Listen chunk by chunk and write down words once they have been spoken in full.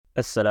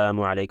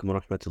Assalamu alaikum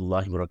wa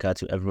rahmatullahi wa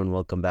barakatuh. Everyone,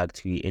 welcome back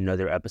to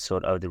another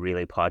episode of the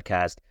Relay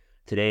Podcast.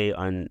 Today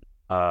on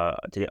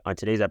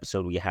today's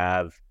episode, we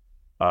have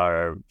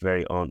our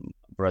very own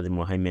brother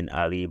Muhaiman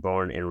Ali,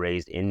 born and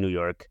raised in New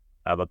York,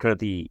 but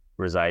currently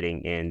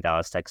residing in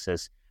Dallas,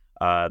 Texas.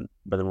 Brother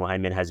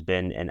Muhaiman has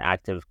been an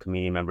active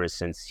community member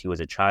since he was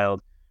a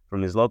child.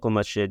 From his local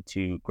masjid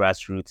to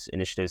grassroots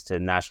initiatives to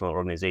national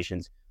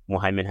organizations,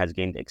 Muhaiman has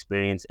gained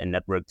experience and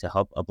network to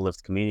help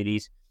uplift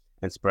communities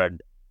and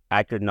spread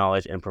accurate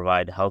knowledge and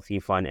provide healthy,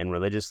 fun, and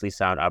religiously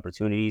sound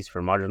opportunities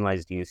for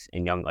marginalized youth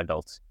and young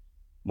adults.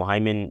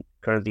 Muhaiman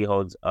currently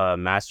holds a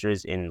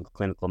master's in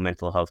clinical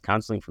mental health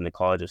counseling from the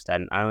College of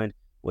Staten Island.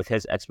 With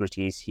his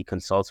expertise, he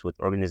consults with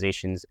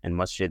organizations and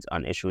masjids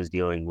on issues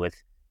dealing with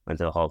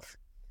mental health.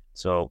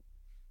 So,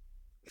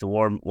 the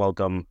warm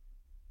welcome,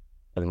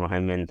 Brother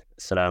Muhaiman.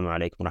 Assalamu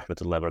alaikum wa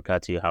rahmatullahi wa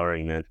barakatuh. How are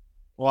you, man?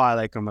 Wa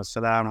alaikum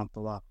assalam wa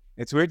rahmatullah.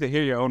 It's weird to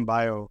hear your own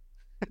bio.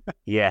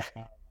 Yeah,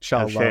 I'm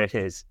sure Inshallah. it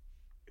is.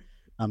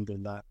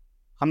 Alhamdulillah.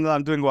 Alhamdulillah,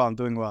 I'm doing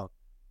well.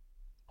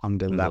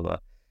 Alhamdulillah.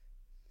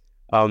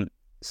 Alhamdulillah.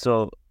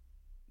 So,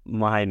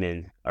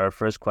 Muhaiman, our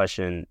first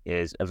question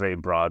is a very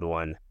broad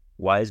one.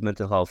 Why is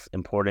mental health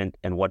important,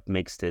 and what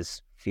makes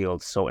this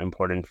field so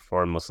important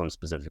for Muslims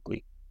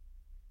specifically?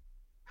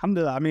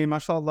 Alhamdulillah. I mean,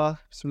 mashallah.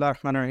 Bismillah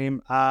ar-Rahman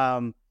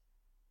ar-Rahim.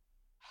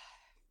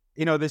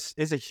 This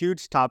is a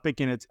huge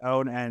topic in its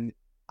own, and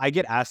I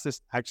get asked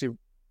this actually,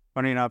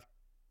 funny enough,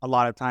 a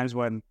lot of times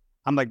when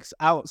I'm like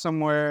out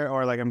somewhere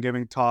or like I'm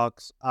giving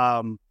talks.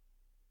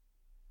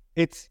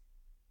 It's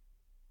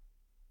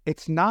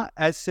not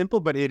as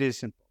simple, but it is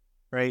simple,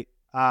 right?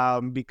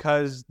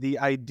 Because the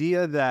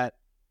idea that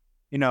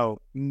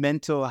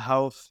mental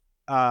health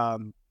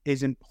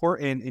is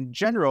important in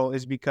general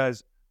is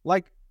because,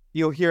 like,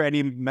 you'll hear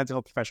any mental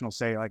health professional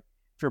say, like,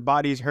 if your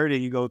body's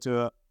hurting, you go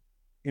to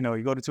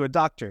a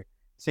doctor.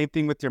 Same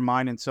thing with your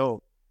mind and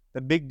soul.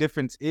 The big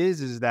difference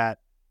is that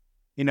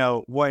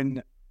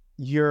when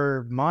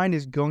your mind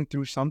is going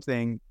through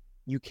something,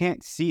 you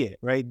can't see it,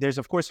 right? There's,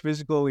 of course,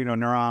 physical,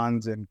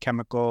 neurons and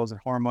chemicals and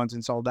hormones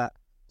and so on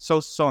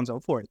and so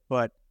forth.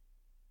 But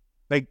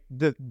like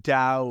the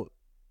doubt,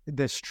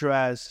 the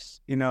stress,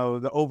 the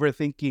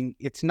overthinking,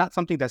 it's not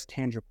something that's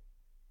tangible.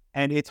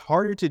 And it's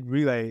harder to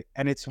relay.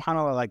 And it's kind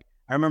of like,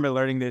 I remember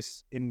learning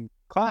this in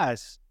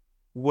class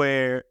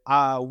where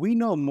we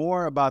know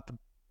more about the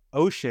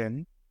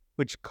ocean,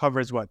 which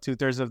covers what,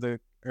 2/3 of the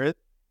earth,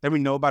 than we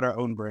know about our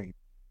own brain.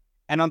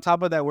 And on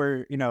top of that,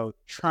 we're,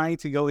 trying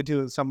to go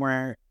into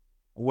somewhere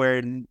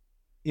where,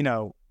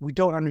 we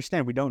don't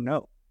understand, we don't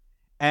know.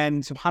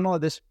 And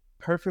subhanAllah, this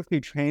perfectly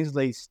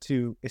translates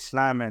to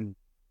Islam and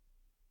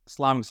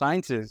Islamic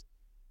sciences,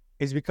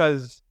 is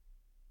because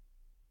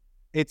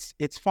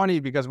it's funny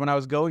because when I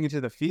was going into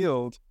the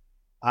field,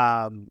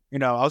 I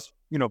was,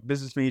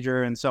 business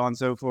major and so on and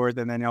so forth.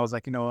 And then I was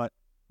like,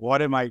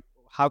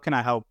 how can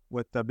I help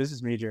with the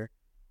business major?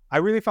 I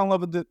really fell in love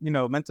with the,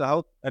 mental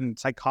health and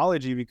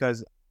psychology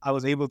because I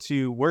was able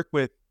to work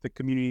with the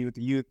community, with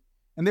the youth,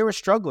 and they were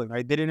struggling,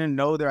 right? They didn't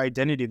know their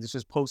identity. This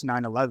was post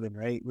 9/11,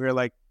 right? We were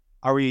like,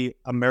 are we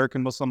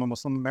American Muslim or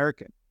Muslim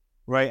American,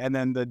 right? And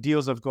then the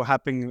deals of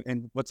happening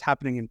and what's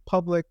happening in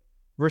public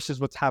versus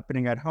what's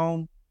happening at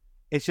home.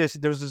 It's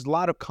just, there was this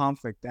lot of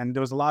conflict and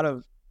there was a lot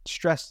of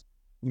stress,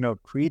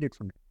 created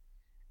from it.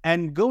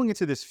 And going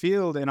into this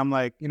field, and I'm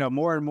like,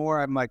 more and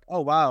more, I'm like, oh,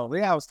 wow,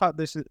 yeah, I was taught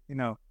this,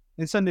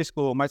 in Sunday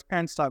school. My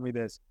parents taught me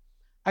this.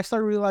 I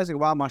started realizing,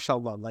 wow,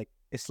 mashallah, like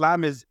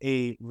Islam is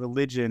a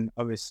religion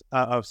of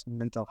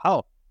mental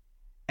health.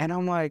 And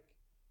I'm like,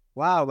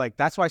 wow, like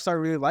that's why I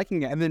started really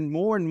liking it. And then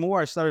more and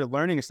more I started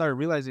learning and started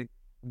realizing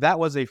that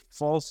was a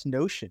false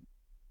notion.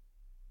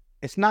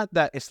 It's not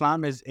that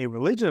Islam is a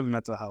religion of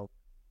mental health.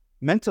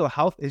 Mental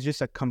health is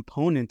just a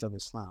component of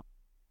Islam.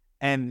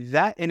 And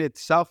that in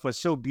itself was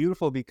so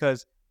beautiful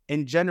because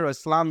in general,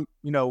 Islam,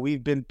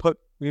 we've been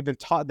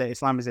taught that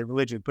Islam is a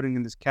religion, putting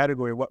in this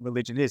category of what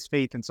religion is,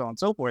 faith, and so on and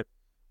so forth.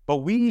 But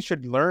we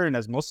should learn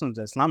as Muslims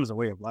that Islam is a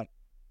way of life.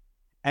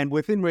 And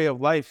within way of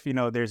life,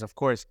 there's, of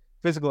course,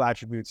 physical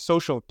attributes,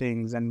 social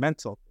things, and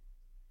mental.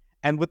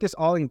 And with this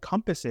all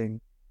encompassing,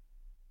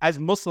 as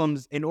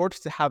Muslims, in order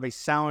to have a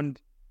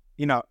sound,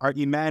 our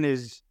iman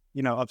is,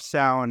 of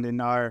sound, and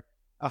our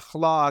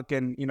akhlaq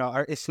and,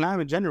 our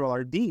Islam in general,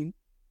 our deen,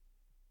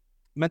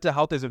 mental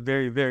health is a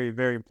very, very,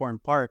 very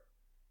important part.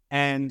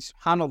 And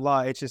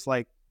subhanAllah, it's just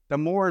like the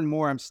more and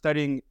more I'm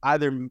studying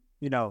either,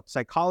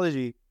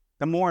 psychology,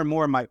 the more and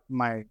more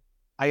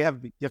I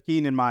have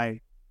yaqeen in my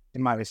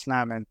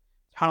Islam. And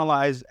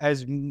subhanAllah,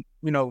 as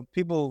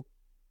people,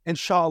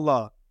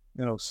 inshallah,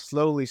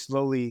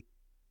 slowly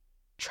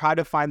try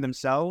to find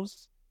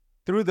themselves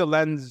through the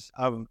lens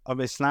of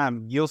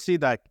Islam, you'll see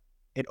that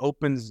it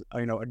opens,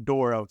 a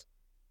door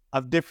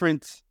of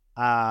different,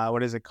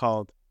 what is it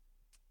called?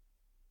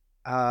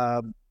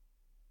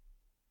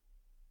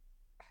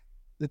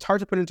 It's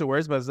hard to put into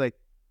words, but it's like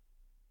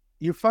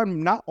you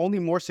find not only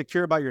more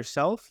secure about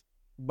yourself,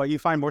 but you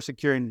find more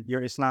secure in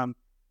your Islam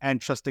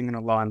and trusting in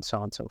Allah and so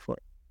on and so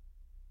forth.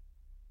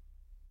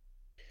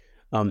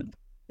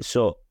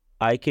 So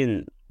I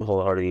can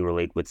wholeheartedly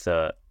relate with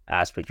the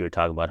aspect you were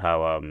talking about,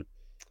 how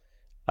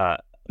uh,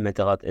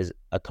 mental health is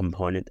a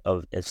component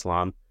of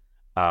Islam.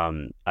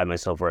 I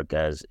myself work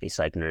as a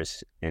psych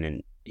nurse in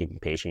an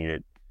inpatient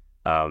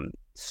unit.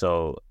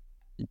 So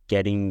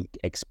getting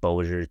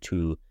exposure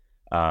to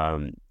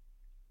um,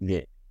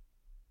 the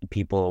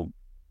people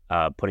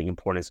putting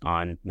importance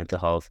on mental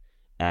health,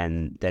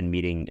 and then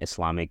meeting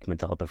Islamic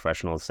mental health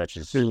professionals such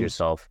as Mm.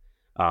 yourself,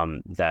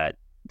 that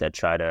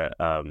try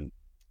to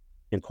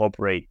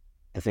incorporate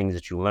the things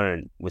that you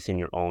learn within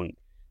your own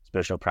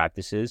spiritual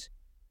practices.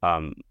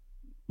 Um,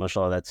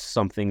 Mashallah, that's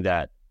something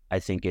that I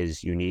think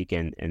is unique,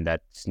 and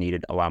that's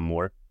needed a lot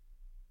more.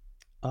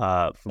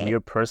 From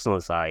your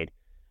personal side,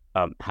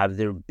 have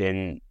there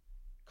been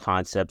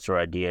concepts or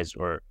ideas,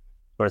 or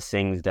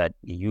things that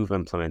you've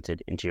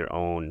implemented into your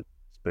own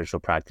spiritual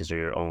practice or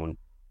your own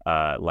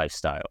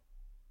lifestyle?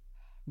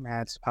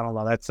 Man,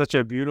 subhanAllah, that's such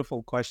a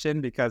beautiful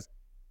question because,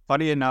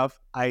 funny enough,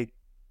 I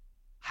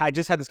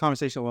just had this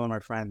conversation with one of my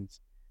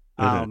friends.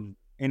 Hmm.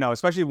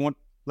 Especially one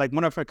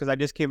of because I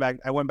just came back.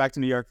 I went back to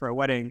New York for a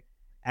wedding,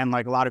 and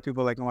like a lot of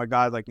people, like, oh my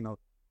God, like,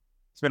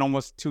 it's been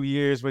almost 2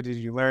 years. What did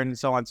you learn, and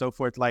so on and so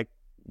forth. Like,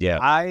 Yeah.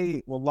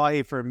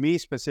 wallahi, for me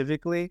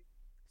specifically,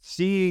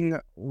 seeing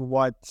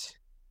what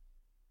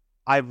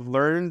I've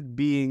learned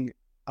being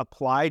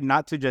applied,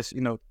 not to just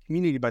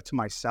community, but to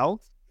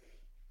myself.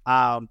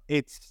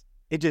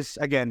 It just,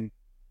 again,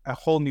 a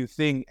whole new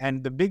thing.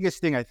 And the biggest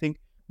thing I think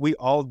we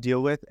all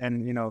deal with,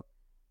 and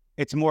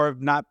it's more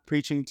of not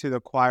preaching to the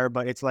choir,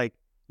 but it's like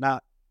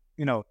not,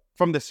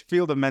 from this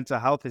field of mental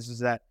health is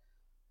that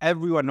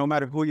everyone, no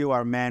matter who you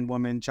are, man,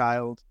 woman,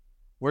 child,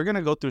 we're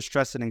gonna go through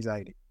stress and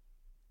anxiety.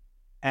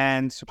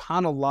 And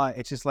subhanAllah,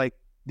 it's just like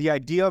the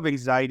idea of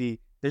anxiety.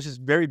 There's this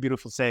very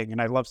beautiful saying,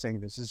 and I love saying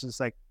this. It's just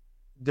like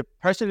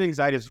depression and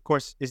anxiety, of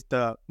course, is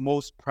the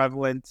most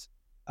prevalent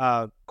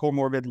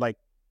comorbid, like,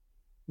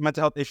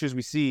 mental health issues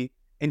we see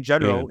in Hmm.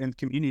 general in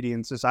community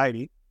and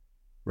society.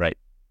 Right.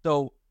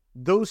 So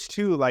those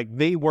two, like,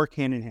 they work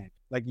hand in hand.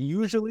 Like,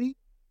 usually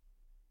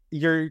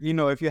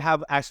if you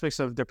have aspects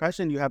of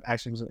depression, you have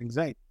aspects of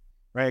anxiety,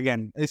 right?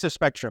 Again, it's a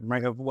spectrum,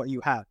 right, of what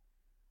you have.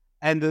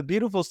 And the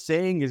beautiful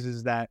saying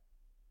is that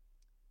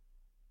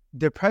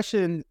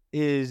depression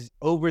is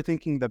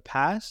overthinking the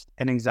past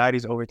and anxiety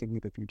is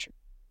overthinking the future.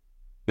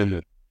 Hmm.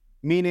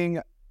 Meaning,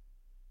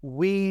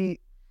 we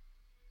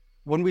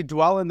when we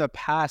dwell in the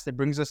past, it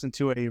brings us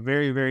into a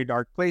very, very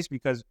dark place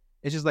because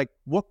it's just like,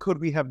 what could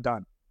we have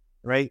done,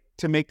 right,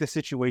 to make the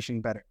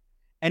situation better?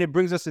 And it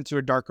brings us into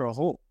a darker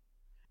hole.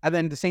 And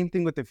then the same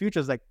thing with the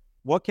future is like,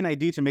 what can I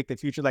do to make the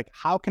future, like,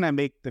 how can I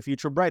make the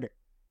future brighter,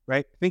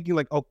 right? Thinking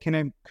like, oh, can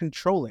I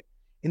control it?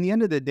 In the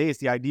end of the day, it's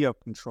the idea of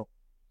control.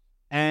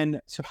 And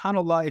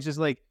subhanAllah, it's just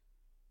like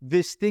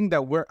this thing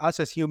that we're,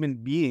 us as human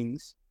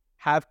beings,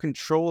 have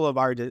control of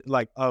our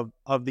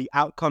of the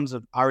outcomes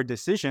of our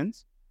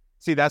decisions.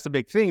 See, that's a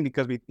big thing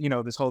because we,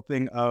 this whole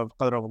thing of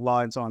qadr of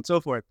Allah and so on and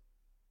so forth,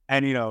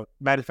 and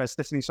manifest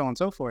destiny, so on and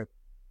so forth,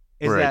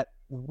 is Right. that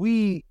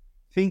we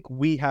think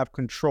we have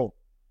control.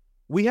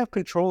 We have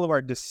control of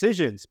our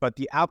decisions, but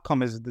the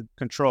outcome is the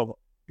control,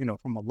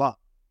 from Allah.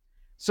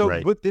 So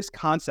Right. with this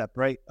concept,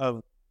 right,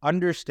 of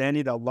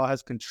understanding that Allah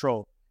has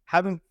control,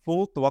 having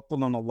full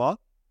tawakkul on Allah,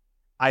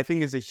 I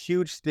think is a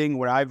huge thing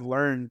where I've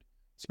learned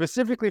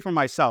specifically for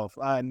myself.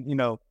 And,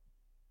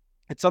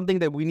 it's something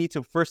that we need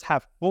to first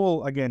have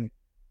full, again,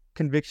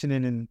 conviction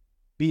in and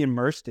be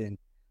immersed in.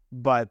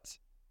 But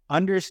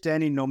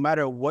understanding no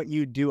matter what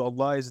you do,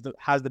 Allah has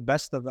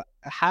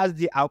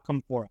the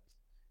outcome for us.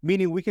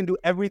 Meaning we can do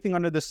everything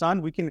under the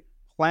sun. We can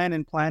plan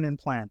and plan and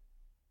plan,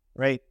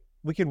 right?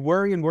 We can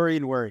worry and worry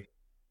and worry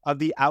of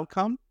the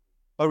outcome.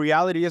 But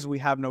reality is we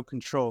have no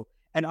control.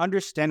 And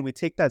understand, we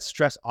take that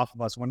stress off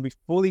of us when we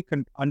fully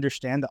can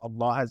understand that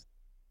Allah has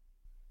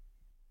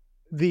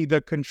the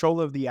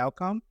control of the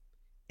outcome.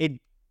 It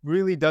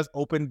really does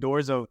open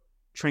doors of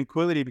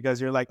tranquility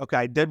because you're like, okay,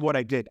 I did what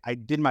I did. I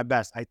did my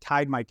best. I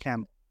tied my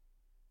camel.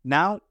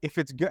 Now, if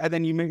it's good, and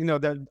then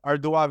that our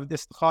dua of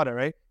istikhara,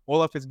 right?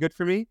 Well, if it's good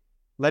for me,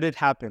 let it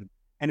happen.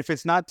 And if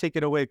it's not, take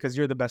it away because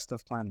you're the best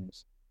of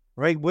planners,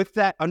 right? With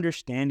that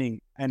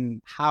understanding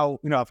and how,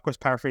 of course,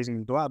 paraphrasing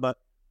the dua, but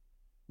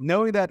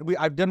knowing that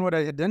I've done what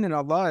I had done, and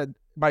Allah,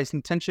 my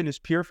intention is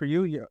pure for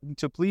you,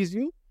 to please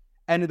you,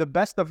 and the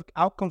best of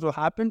outcomes will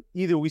happen.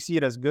 Either we see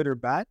it as good or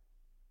bad,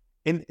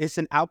 and it's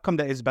an outcome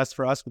that is best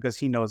for us because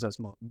He knows us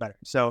better.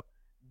 So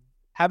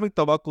having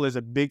tawakkul is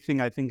a big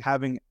thing I think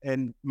having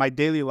in my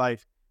daily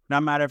life.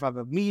 No matter if I have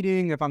a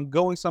meeting, if I'm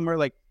going somewhere,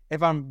 like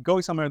if I'm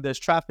going somewhere, there's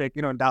traffic.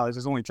 In Dallas,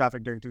 there's only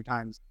traffic during 2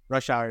 times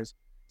rush hours.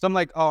 So I'm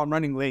like, oh, I'm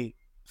running late.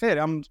 Shit,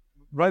 I'm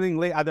running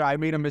late. Either I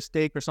made a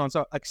mistake or so on.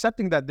 So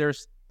accepting that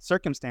there's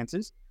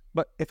circumstances,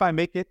 but if I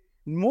make it,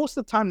 most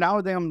of the time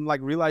nowadays, I'm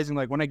like realizing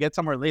like when I get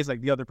somewhere late, it's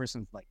like the other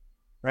person's late,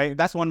 right?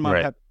 That's one month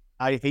Right. that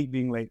I hate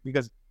being late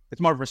because it's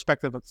more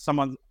respectful of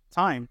someone's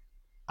time.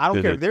 I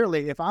don't care Hmm. if they're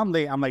late. If I'm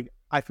late, I'm like,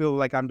 I feel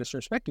like I'm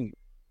disrespecting you.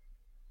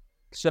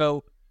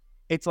 So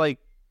it's like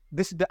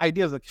this is the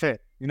idea of like,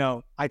 shit,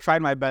 I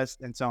tried my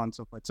best and so on and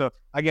so forth. So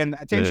again,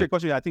 to answer your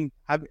question, I think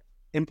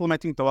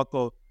implementing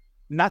tawakkul,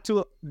 not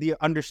to the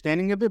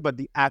understanding of it, but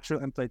the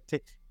actual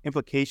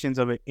implications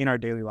of it in our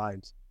daily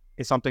lives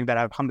is something that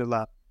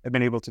alhamdulillah have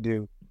been able to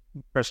do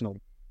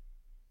personally.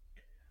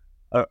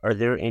 Are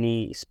there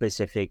any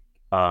specific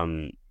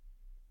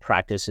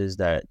practices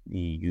that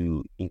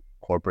you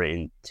incorporate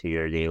into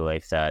your daily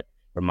life that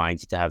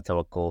reminds you to have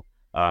tawakkul?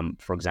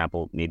 For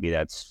example, maybe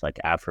that's like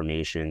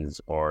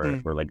affirmations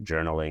or like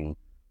journaling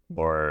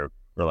or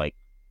like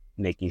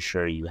making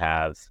sure you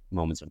have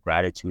moments of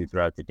gratitude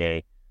throughout the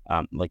day.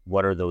 Like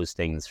what are those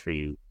things for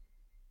you?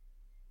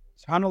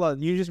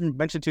 SubhanAllah, you just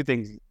mentioned two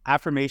things,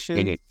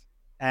 affirmation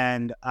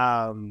and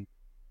what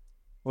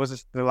was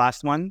this, the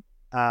last one?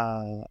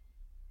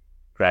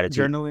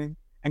 Gratitude. Journaling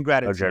and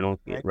gratitude. Or journal,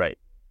 right.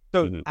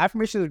 So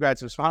affirmation and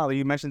gratitude, SubhanAllah,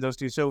 you mentioned those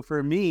two. So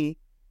for me,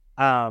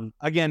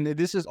 again,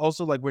 this is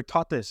also like we're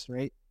taught this,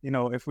 right?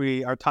 If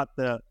we are taught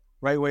the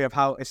right way of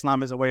how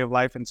Islam is a way of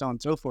life and so on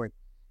and so forth,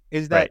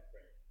 is that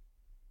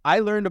I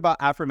learned about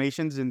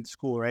affirmations in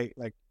school, right?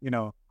 Like,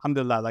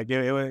 alhamdulillah, like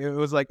it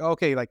was like,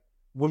 okay, like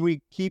when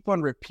we keep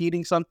on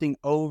repeating something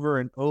over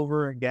and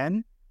over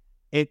again,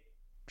 it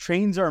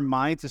trains our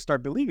mind to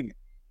start believing it,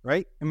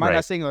 right? It might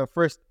not saying the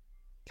first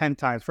 10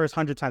 times, first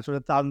 100 times,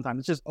 first 1,000 times.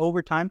 It's just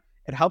over time.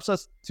 It helps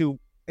us to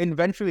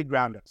eventually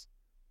ground us.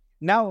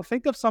 Now,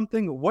 think of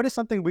something. What is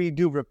something we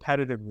do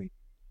repetitively?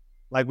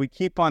 Like we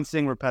keep on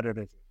saying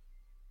repetitively.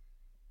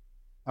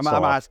 I'm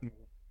asking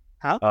you.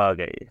 Huh?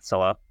 Okay.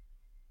 Salah.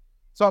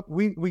 So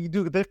we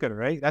do dhikr,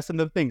 right? That's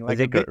another thing. Like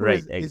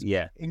dhikr is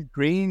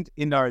ingrained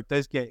in our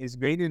tazkiyah, is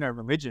ingrained in our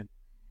religion.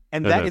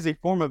 And that is a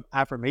form of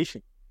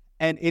affirmation.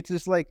 And it's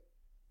just like,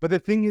 but the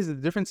thing is, the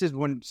difference is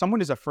when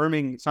someone is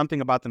affirming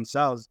something about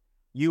themselves,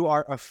 you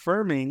are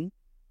affirming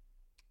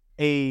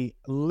a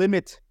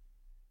limited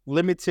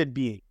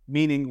being,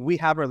 meaning we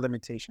have our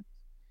limitations.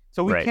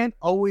 So we can't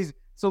always,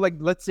 so like,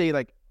 let's say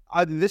like,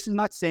 this is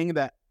not saying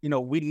that,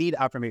 we need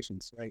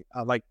affirmations, right?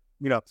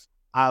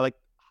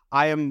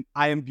 I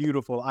am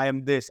beautiful. I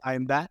am this, I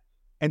am that.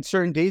 And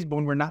certain days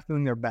when we're not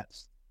feeling their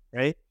best,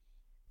 right?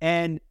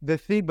 And the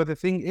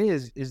thing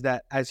is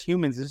that as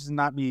humans, this is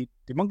not me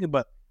debunking,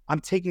 but I'm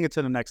taking it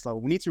to the next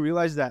level. We need to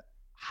realize that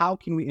how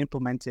can we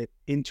implement it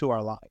into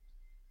our lives?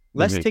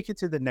 Let's take it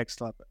to the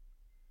next level.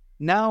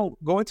 Now,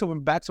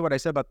 back to what I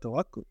said about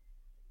tawakkul,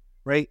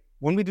 right?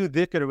 When we do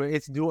dhikr,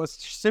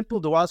 it's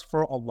simple du'as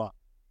for Allah.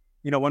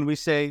 When we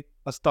say,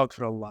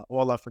 astaghfirullah, oh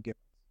Allah forgive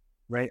us,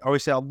 right? Or we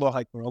say, Allah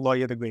Akbar, Allah,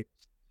 you're the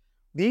greatest.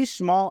 These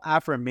small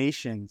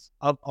affirmations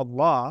of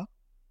Allah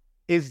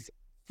is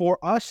for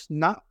us,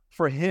 not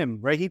for him,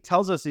 right? He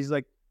tells us, he's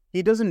like,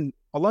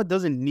 Allah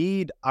doesn't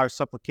need our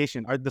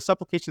supplication. The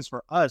supplications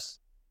for us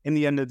in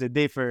the end of the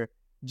day for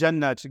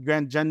Jannah, to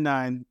grant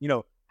Jannah and,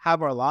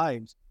 have our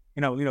lives,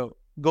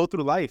 go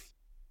through life.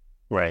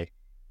 Right.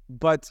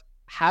 But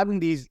having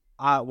these,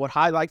 what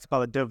I like to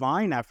call a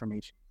divine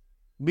affirmation,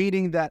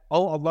 meaning that,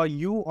 oh Allah,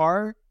 you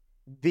are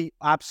the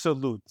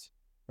absolute,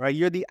 right?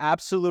 You're the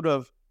absolute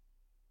of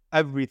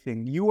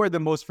everything. You are the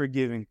most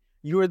forgiving.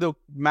 You are the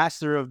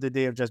master of the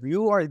day of judgment.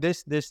 You are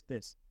this,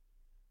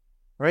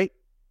 right?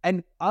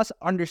 And us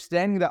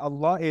understanding that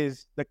Allah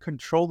is the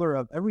controller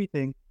of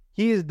everything.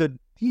 He is the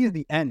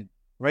end,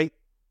 right?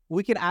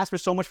 We can ask for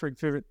so much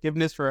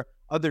forgiveness for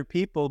other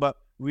people, but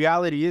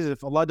reality is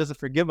if Allah doesn't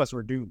forgive us,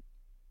 we're doomed.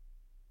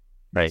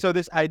 Right. So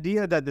this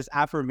idea that this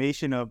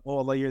affirmation of, oh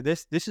Allah, you're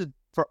this is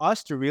for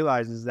us to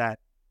realize is that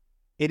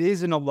it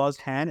is in Allah's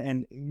hand,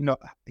 and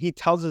He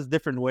tells us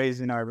different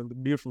ways in our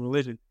beautiful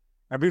religion,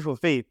 our beautiful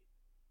faith,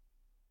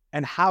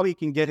 and how He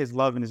can get His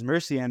love and His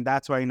mercy. And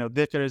that's why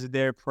dhikr is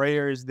there,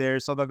 prayer is there,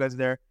 sadaqah is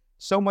there.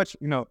 So much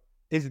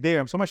is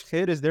there. So much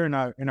khair is there in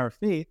our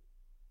faith.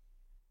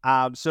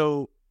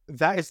 So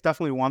that is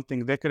definitely one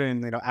thing, dhikr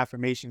and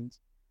affirmations,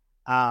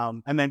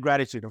 and then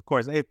gratitude. Of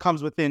course, it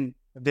comes within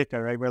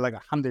dhikr, right? We're like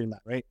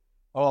alhamdulillah, right?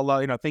 Oh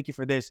Allah, thank you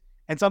for this.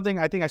 And something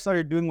I think I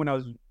started doing when I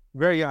was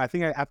very young. I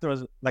think definitely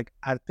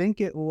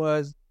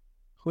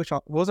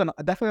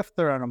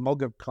after an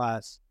Maghrib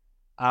class,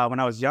 when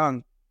I was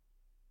young,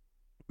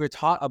 we were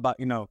taught about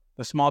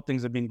the small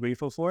things of being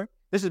grateful for.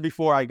 This is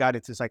before I got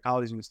into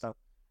psychology and stuff.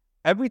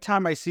 Every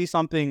time I see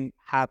something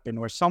happen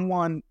or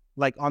someone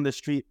like on the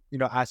street,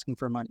 asking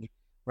for money,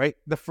 right?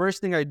 The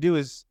first thing I do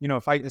is,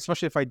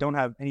 especially if I don't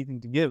have anything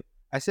to give,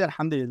 I say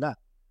alhamdulillah.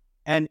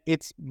 And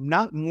it's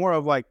not more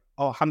of like,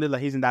 oh, alhamdulillah,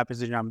 he's in that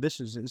position.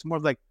 It's more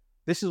of like,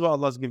 this is what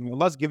Allah's giving me.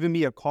 Allah's giving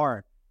me a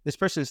car. This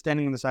person is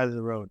standing on the side of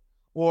the road.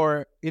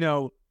 Or,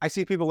 I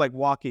see people like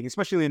walking,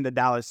 especially in the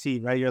Dallas Sea,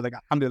 right? You're like,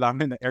 alhamdulillah, I'm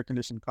in the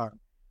air-conditioned car,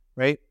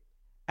 right?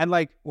 And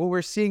like what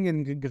we're seeing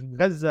in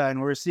Gaza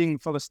and we're seeing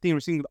Palestine, we're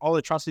seeing all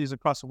atrocities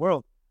across the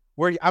world.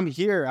 Where I'm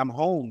here, I'm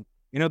home.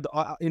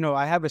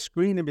 I have a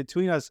screen in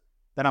between us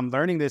that I'm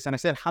learning this. And I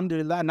said,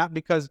 alhamdulillah, not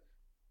because,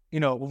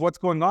 of what's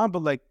going on,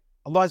 but like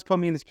Allah has put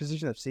me in this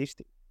position of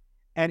safety.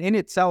 And in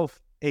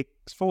itself,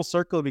 it's full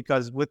circle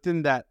because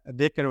within that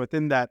dhikr,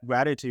 within that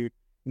gratitude,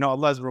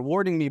 Allah is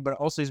rewarding me, but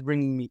also is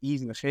bringing me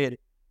ease and khair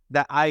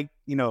that I,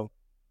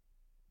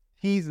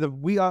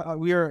 we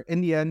are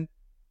in the end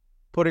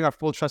putting our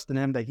full trust in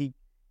him that he,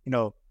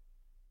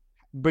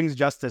 brings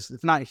justice.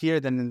 It's not here,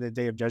 then in the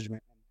day of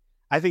judgment.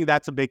 I think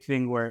that's a big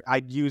thing where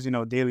I use,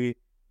 daily,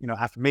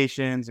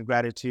 affirmations and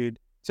gratitude.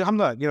 So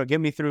alhamdulillah,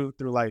 get me through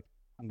life.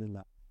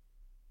 Alhamdulillah.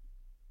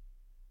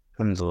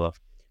 Alhamdulillah.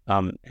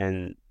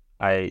 And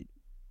I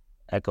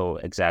echo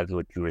exactly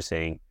what you were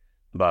saying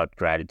about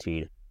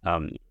gratitude.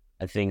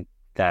 I think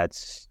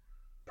that's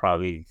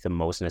probably the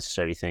most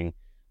necessary thing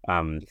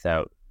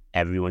that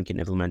everyone can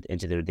implement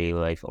into their daily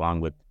life,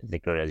 along with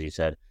dhikr, as you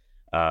said.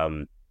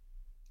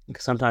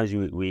 Because sometimes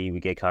we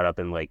get caught up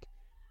in like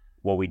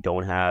what we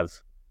don't have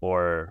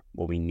or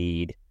what we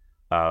need,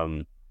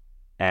 and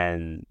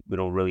we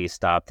don't really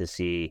stop to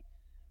see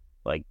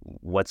like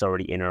what's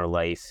already in our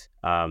life.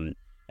 And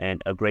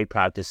a great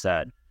practice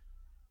that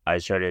I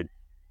started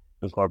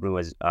incorporating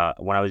was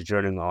when I was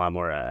journaling a lot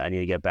more. I need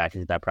to get back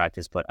into that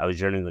practice, but I was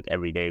journaling like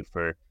every day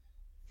for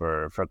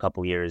a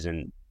couple years,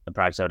 and the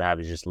practice I would have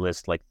is just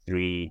list like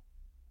 3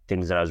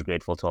 things that I was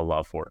grateful to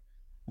Allah for,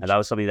 and that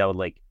was something that would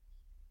like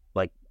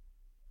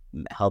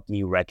help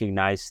me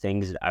recognize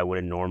things that I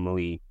wouldn't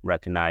normally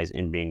recognize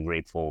in being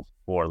grateful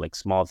for, like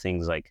small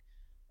things like,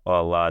 oh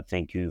Allah,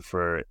 thank you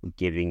for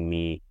giving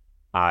me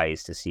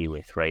eyes to see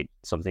with, right?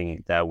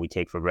 Something that we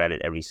take for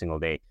granted every single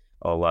day.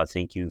 Oh Allah,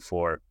 thank you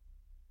for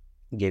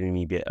giving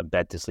me a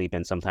bed to sleep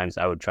in. Sometimes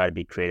I would try to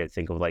be creative,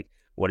 think of like,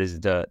 what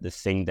is the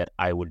thing that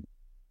I would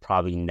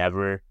probably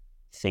never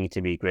think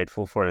to be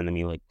grateful for, and then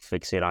me like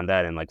fixate on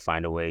that and like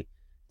find a way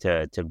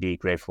to be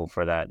grateful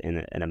for that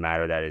in a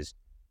matter that is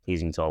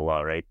pleasing to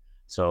Allah, right?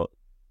 So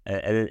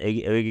and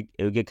it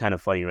would get kind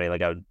of funny, right?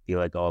 Like I would be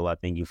like, oh Allah,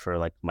 thank you for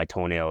like my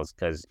toenails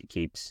because it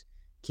keeps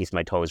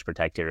my toes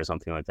protected or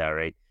something like that,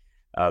 right?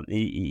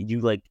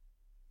 You like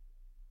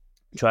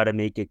try to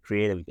make it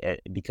creative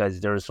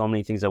because there are so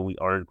many things that we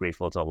aren't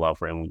grateful to Allah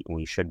for, and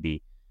we should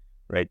be,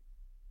 right?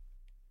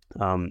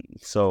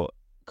 So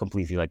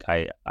completely, like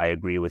I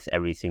agree with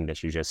everything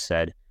that you just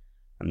said.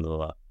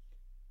 Alhamdulillah.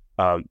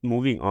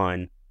 Moving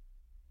on,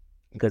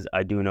 because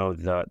I do know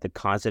the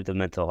concept of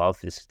mental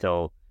health is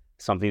still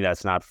something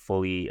that's not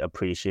fully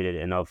appreciated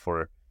enough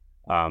or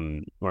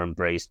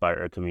embraced by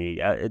our community.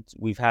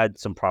 We've had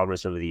some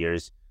progress over the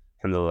years,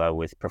 alhamdulillah,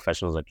 with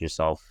professionals like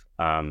yourself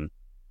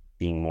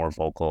being more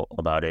vocal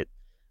about it.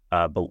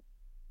 But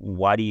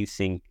why do you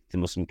think the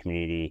Muslim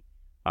community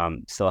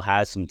still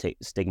has some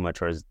stigma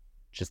towards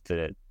just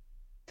the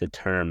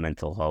term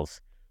mental health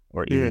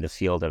or even the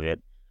field of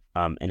it?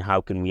 And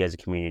how can we as a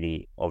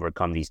community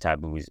overcome these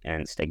taboos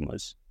and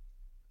stigmas?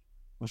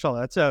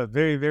 Mashallah, that's a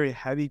very, very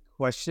heavy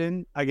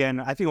question. Again,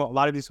 I think a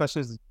lot of these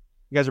questions,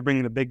 you guys are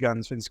bringing the big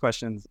guns for these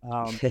questions.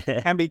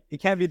 It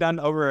can't be done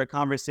over a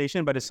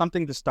conversation, but it's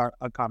something to start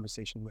a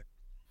conversation with.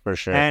 For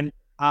sure. And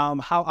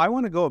how I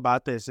want to go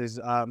about this is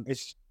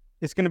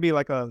it's going to be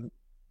like a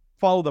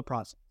follow the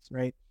process,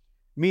 right?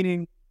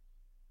 Meaning,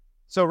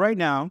 so right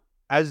now,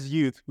 as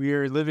youth, we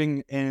are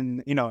living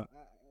in,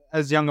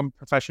 as young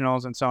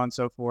professionals and so on and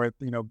so forth,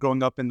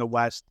 growing up in the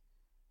West,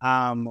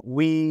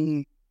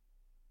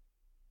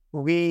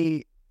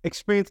 we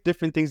experience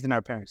different things than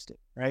our parents did,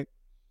 right?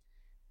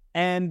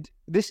 And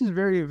this is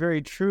very,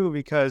 very true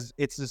because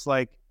it's just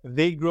like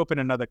they grew up in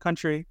another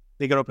country,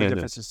 they grew up in a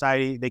different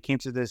society, they came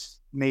to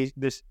this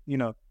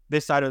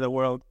side of the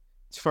world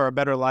for a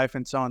better life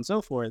and so on and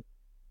so forth.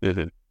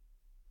 Mm-hmm.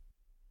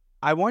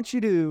 I want you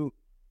to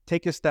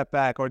take a step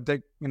back, or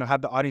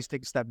have the audience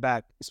take a step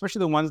back, especially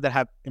the ones that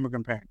have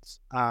immigrant parents.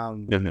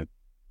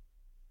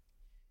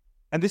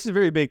 And this is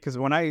very big because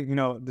when I,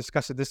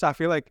 discuss this, I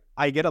feel like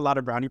I get a lot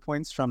of brownie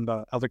points from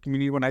the elder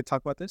community when I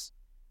talk about this.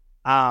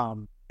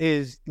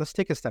 Let's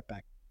take a step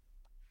back.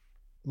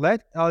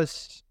 Let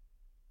us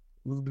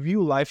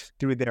view life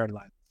through their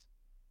lens,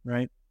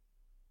 right?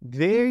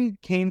 They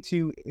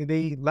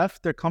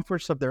left their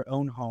comforts of their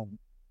own home,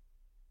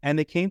 and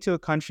they came to a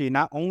country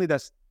not only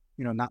that's,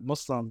 not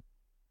Muslim,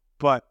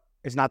 but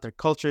it's not their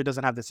culture, it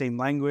doesn't have the same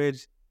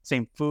language,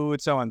 same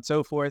food, so on and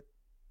so forth.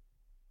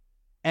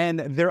 And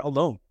they're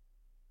alone.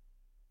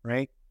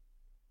 Right?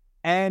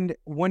 And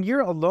when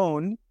you're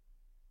alone,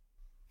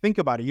 think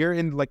about it. You're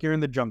in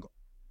the jungle.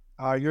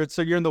 You're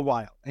in the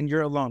wild and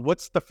you're alone.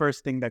 What's the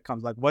first thing that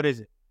comes? Like, what is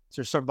it? It's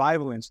your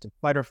survival instinct,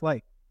 fight or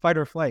flight,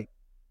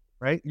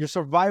 right? Your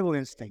survival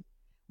instinct.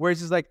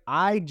 Whereas it's like,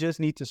 I just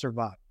need to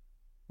survive,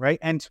 right?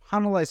 And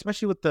subhanAllah,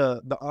 especially with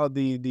the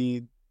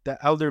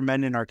elder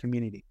men in our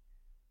community,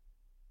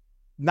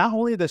 not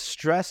only the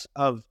stress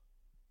of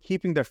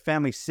keeping their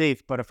family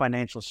safe, but a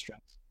financial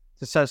stress,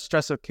 the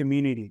stress of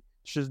community,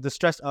 the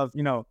stress of,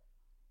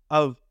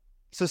 of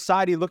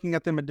society looking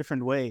at them a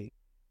different way,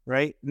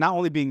 right? Not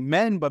only being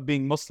men, but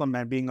being Muslim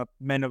men, being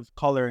men of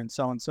color and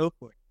so on and so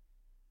forth.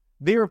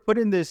 They were put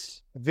in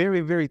this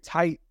very, very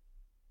tight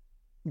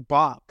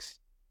box,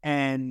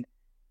 and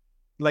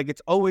like,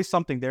 it's always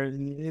something there.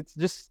 It's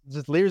just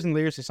layers and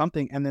layers of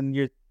something. And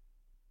then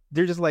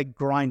they're just like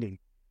grinding.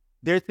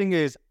 Their thing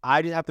is,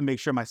 I just have to make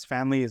sure my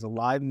family is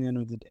alive in the end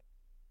of the day.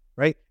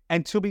 Right.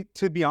 And to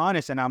be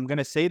honest, and I'm going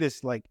to say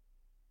this, like,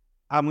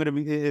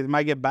 it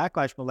might get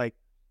backlash, but like,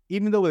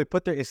 even though they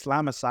put their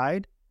Islam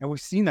aside, and we've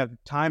seen that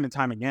time and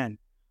time again,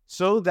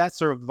 so that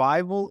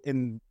survival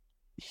in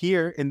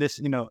here in this,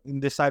 in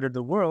this side of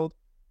the world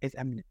is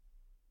eminent,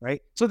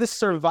 right? So this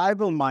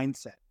survival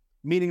mindset,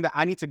 meaning that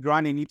I need to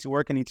grind, I need to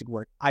work, I need to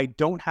work. I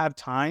don't have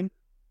time.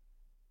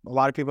 A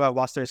lot of people have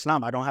lost their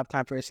Islam. I don't have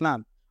time for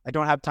Islam. I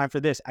don't have time for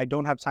this. I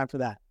don't have time for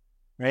that,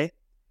 right?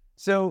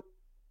 So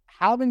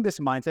having this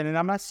mindset, and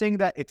I'm not saying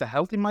that it's a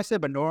healthy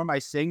mindset, but nor am I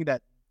saying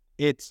that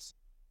it's,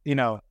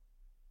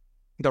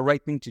 the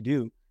right thing to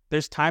do.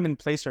 There's time and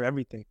place for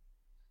everything.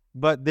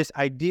 But this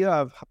idea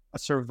of a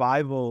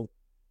survival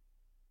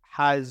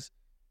has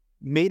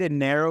made a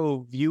narrow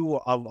view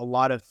of a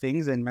lot of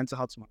things in mental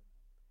health.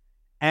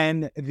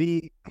 And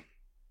the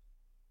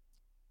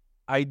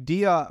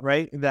idea,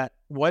 right, that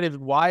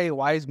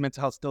why is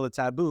mental health still a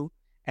taboo?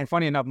 And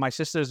funny enough, my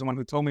sister is the one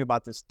who told me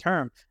about this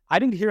term. I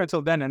didn't hear it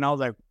until then, and I was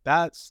like,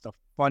 that's the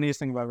funniest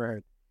thing I've ever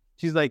heard.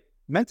 She's like,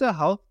 mental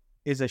health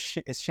is a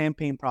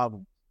champagne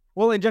problem.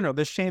 Well, in general,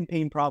 there's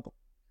champagne problem.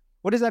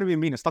 What does that even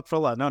mean?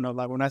 Astaghfirullah. No,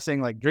 like we're not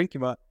saying like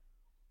drinking, but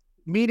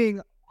meaning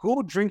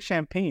who drink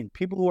champagne?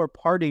 People who are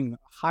partying,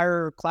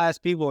 higher class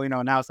people,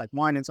 now it's like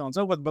wine and so on and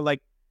so forth. But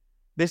like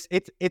this,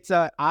 it's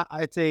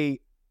a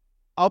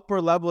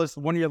upper level. Is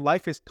when your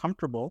life is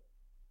comfortable,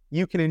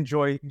 you can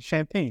enjoy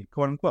champagne,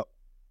 quote unquote.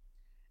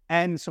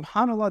 And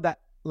subhanAllah,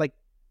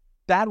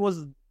 that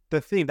was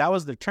the thing. That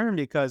was the term,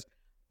 because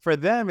for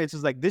them, it's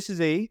just like,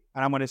 and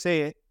I'm going to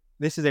say it,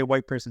 this is a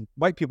white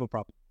people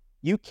problem.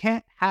 You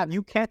can't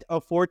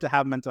afford to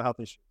have mental health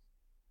issues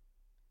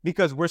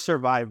because we're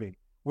surviving.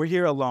 We're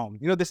here alone.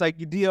 This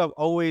idea of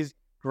always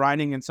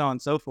grinding and so on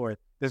and so forth,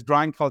 this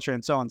grind culture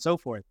and so on and so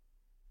forth.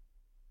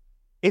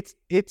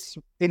 It's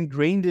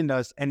ingrained in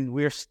us, and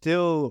we're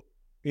still,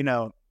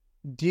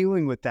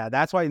 dealing with that.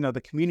 That's why,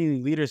 the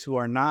community leaders who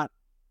are not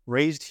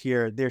raised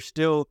here, they're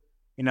still,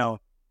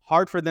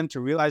 hard for them to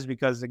realize,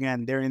 because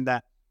again, they're in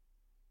that,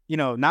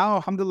 now,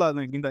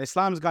 alhamdulillah,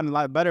 Islam's gotten a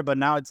lot better, but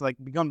now it's like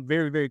become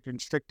very, very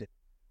constricted,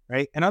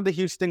 right? Another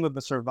huge thing with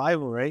the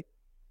survival, right?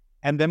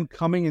 And them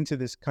coming into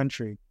this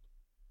country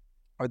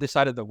or this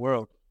side of the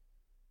world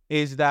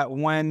is that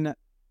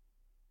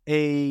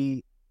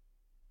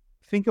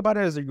think about it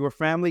as your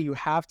family, you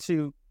have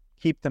to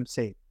keep them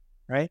safe,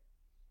 right?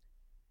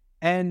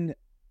 And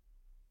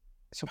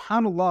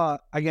subhanAllah,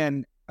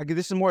 again,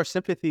 this is more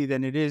sympathy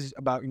than it is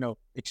about,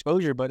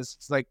 exposure, but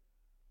it's like,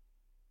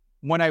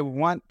 when I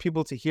want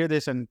people to hear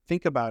this and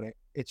think about it,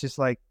 it's just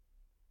like,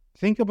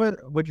 think about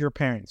it with your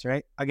parents,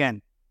 right?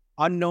 Again,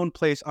 unknown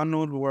place,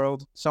 unknown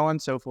world, so on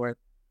and so forth.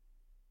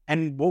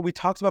 And what we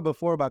talked about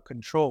before about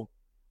control.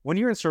 When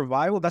you're in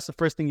survival, that's the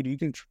first thing you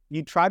do.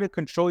 You try to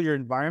control your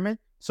environment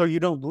so you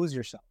don't lose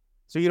yourself,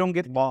 so you don't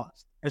get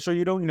lost, and so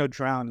you don't,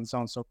 drown and so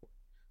on and so forth.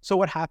 So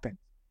what happens?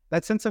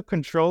 That sense of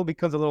control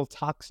becomes a little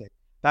toxic.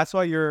 That's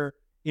why your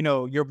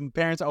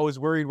parents are always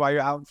worried why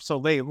you're out so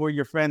late. Who are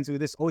your friends? Who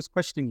this? Always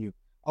questioning you.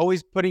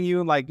 Always putting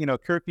you in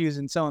curfews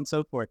and so on and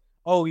so forth.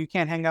 Oh, you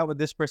can't hang out with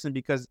this person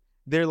because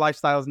their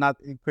lifestyle is not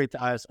great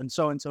to us, and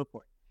so on and so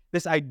forth.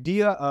 This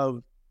idea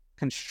of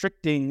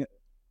constricting,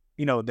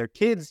 their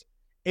kids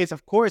is,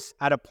 of course,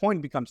 at a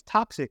point becomes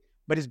toxic,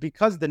 but it's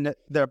because the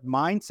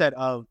mindset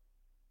of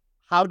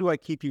how do I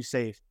keep you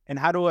safe, and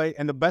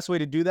and the best way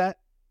to do that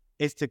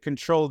is to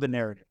control the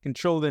narrative,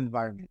 control the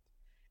environment.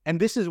 And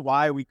this is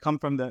why we come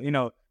from the,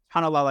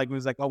 subhanAllah, like it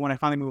was like, oh, when I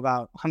finally move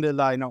out,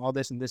 alhamdulillah, all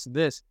this and this and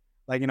this,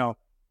 like,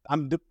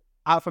 I'm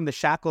out from the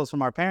shackles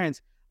from our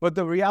parents. But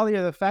the reality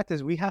of the fact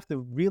is we have to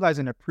realize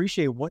and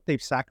appreciate what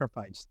they've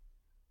sacrificed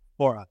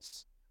for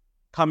us.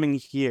 Coming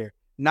here,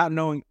 not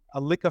knowing a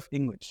lick of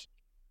English,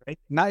 right?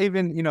 Not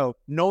even,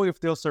 know if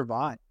they'll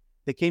survive.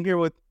 They came here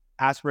with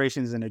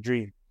aspirations and a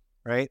dream,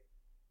 right?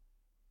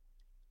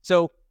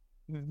 So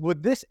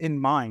with this in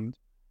mind,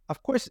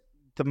 of course,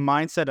 the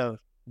mindset of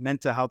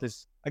mental health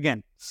is,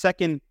 again,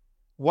 second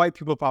white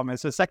people problem.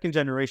 It's a second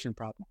generation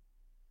problem.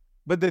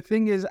 But the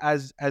thing is,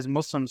 as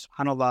Muslims,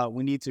 subhanAllah,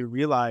 we need to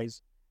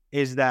realize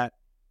is that,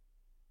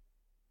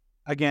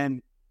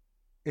 again,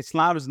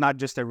 Islam is not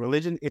just a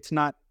religion. It's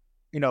not,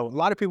 a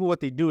lot of people, what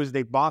they do is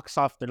they box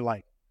off their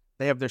life.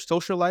 They have their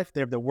social life,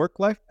 they have their work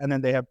life, and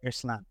then they have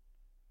Islam,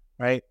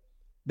 right?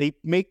 They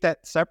make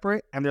that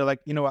separate, and they're like,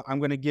 what, I'm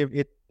going to give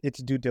it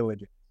its due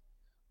diligence.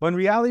 But in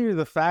reality,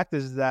 the fact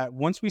is that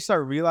once we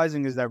start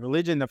realizing is that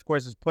religion, of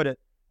course, is put it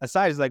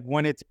aside, is like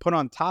when it's put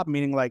on top,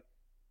 meaning like,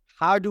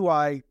 how do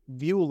I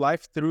view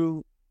life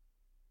through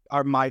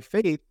my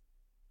faith?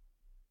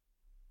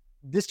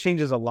 This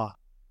changes a lot.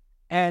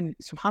 And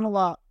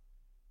subhanAllah,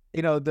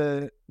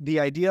 the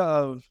idea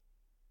of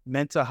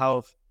mental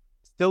health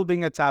still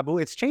being a taboo,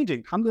 it's changing.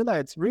 Alhamdulillah,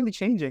 it's really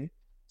changing.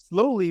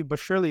 Slowly but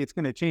surely it's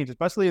going to change,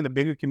 especially in the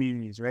bigger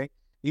communities, right?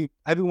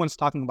 Everyone's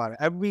talking about it.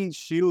 Every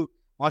shoot,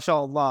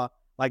 mashallah,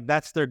 like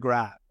that's their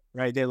grab,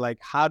 right? They're like,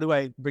 how do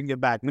I bring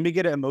it back? Let me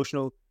get an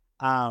emotional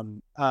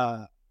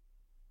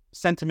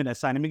sentiment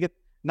aside. Let me get,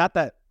 not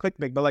that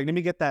clickbait, but like, let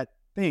me get that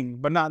thing,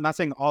 but not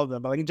saying all of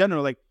them, but like in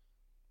general, like,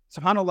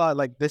 subhanAllah,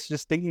 like this,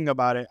 just thinking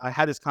about it, I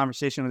had this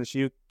conversation with a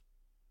sheikh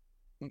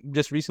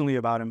just recently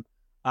about him.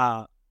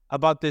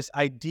 about this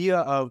idea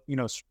of,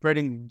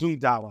 doing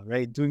dawah,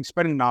 right?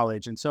 Spreading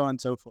knowledge and so on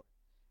and so forth.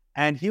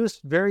 And he was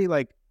very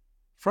like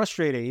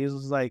frustrated. He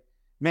was like,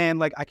 man,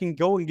 like I can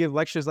go and give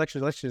lectures, but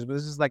this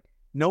is like,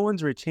 no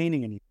one's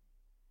retaining anything.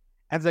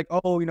 And it's like,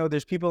 oh,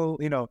 there's people,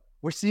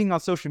 we're seeing on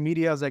social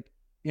media. I was like,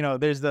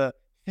 there's the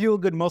feel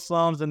good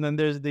Muslims, and then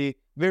there's the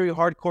very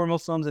hardcore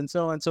Muslims, and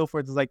so on and so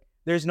forth. It's like,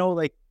 there's no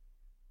like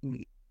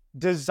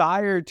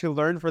desire to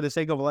learn for the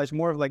sake of life. It's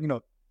more of like,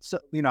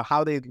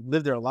 how they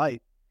live their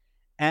life.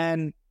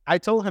 And I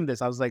told him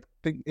this. I was like,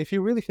 if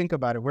you really think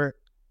about it,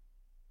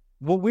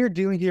 what we're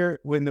doing here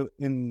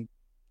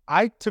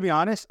to be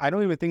honest, I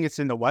don't even think it's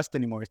in the West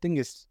anymore. I think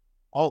it's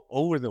all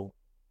over the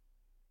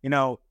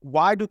world.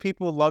 Why do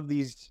people love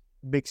these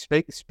big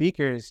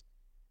speakers?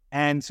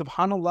 And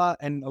subhanAllah,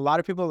 and a lot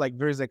of people like,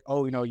 there's like,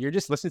 oh, you're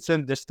just listening to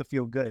them just to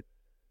feel good.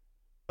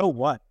 Oh,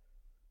 what?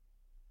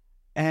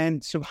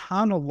 And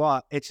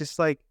subhanAllah, it's just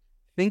like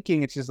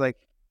thinking, it's just like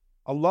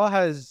Allah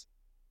has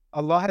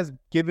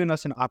given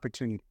us an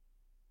opportunity,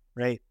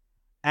 right?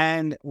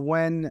 And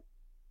when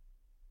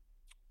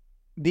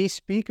these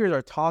speakers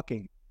are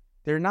talking,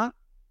 the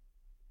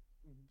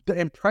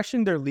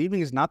impression they're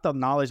leaving is not the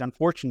knowledge,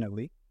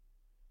 unfortunately,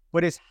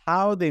 but it's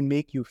how they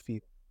make you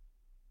feel.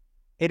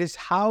 It is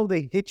how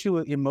they hit you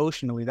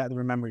emotionally that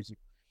remembers you.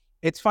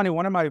 It's funny.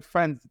 One of my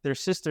friends, their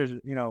sisters,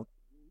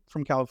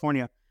 from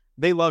California,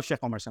 they love Sheikh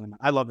Omar Suleiman.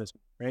 I love this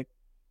man, right?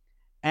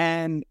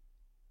 And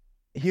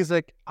he's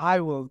like,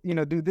 I will,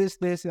 do this.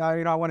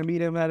 I want to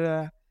meet him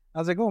I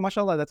was like, oh,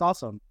 mashallah, that's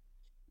awesome.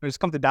 Just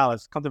come to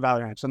Dallas, come to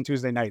Valley Ranch on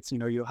Tuesday nights. You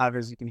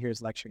can hear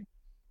his lecture.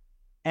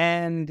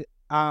 And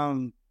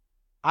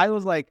I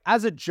was like,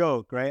 as a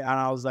joke, right? And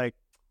I was like,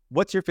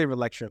 what's your favorite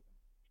lecture?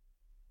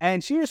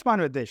 And she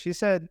responded with this. She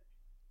said,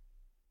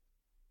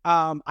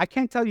 I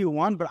can't tell you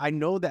one, but I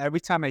know that every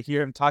time I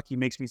hear him talk, he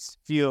makes me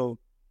feel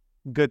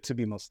good to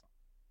be Muslim.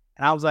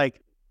 And I was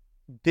like,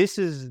 this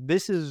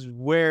is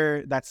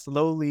where that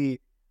slowly,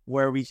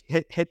 where we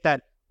hit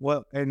that,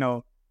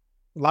 a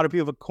lot of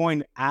people have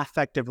coined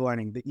affective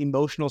learning, the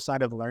emotional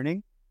side of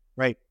learning,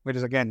 right? Which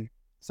is, again,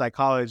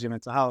 psychology and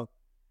mental health,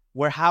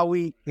 where how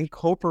we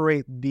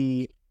incorporate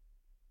the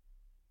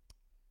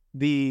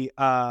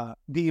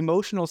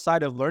emotional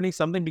side of learning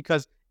something.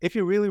 Because if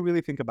you really,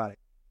 really think about it,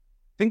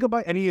 think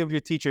about any of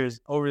your teachers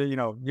over,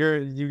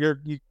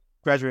 you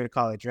graduated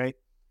college, right?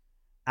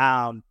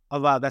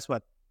 That's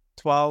what,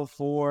 12,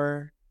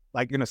 4,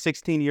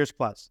 16 years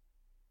plus.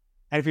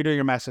 And if you're doing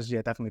your master's,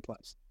 yeah, definitely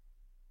plus.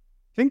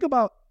 Think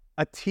about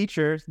a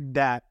teacher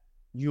that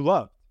you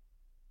loved,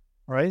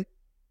 right?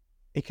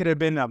 It could have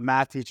been a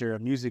math teacher, a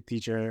music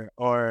teacher,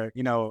 or,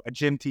 a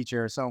gym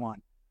teacher, or so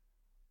on.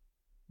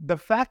 The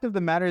fact of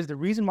the matter is, the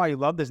reason why you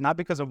love this, not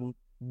because of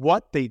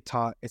what they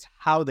taught, it's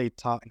how they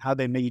taught and how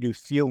they made you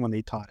feel when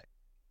they taught it.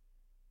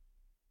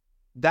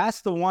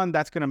 That's the one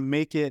that's going to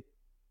make it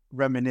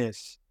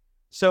reminisce.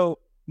 So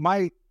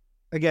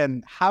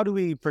again, how do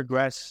we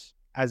progress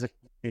as a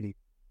community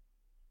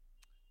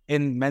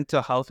in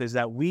mental health is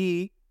that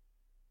we,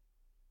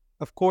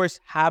 of course,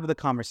 have the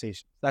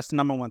conversation. That's the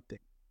number one thing,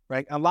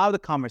 right? Allow the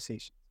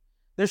conversation.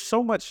 There's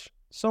so much.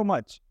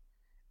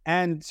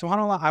 And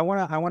subhanAllah,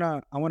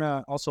 I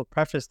wanna also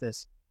preface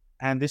this,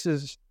 and this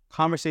is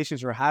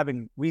conversations we're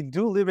having. We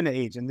do live in an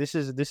age, and this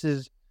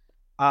is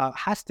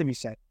has to be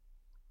said,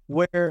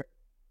 where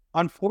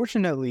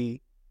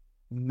unfortunately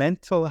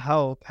mental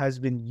health has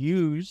been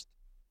used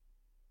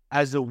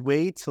as a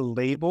way to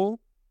label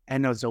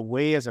and as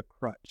a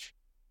crutch,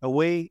 a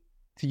way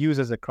to use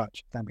as a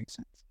crutch, if that makes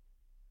sense.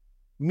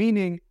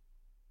 Meaning,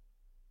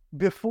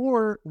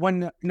 before,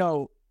 when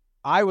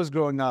I was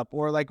growing up,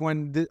 or like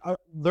when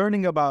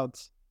learning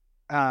about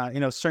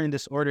certain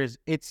disorders,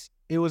 it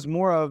was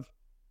more of,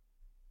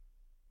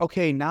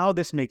 okay, now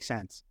this makes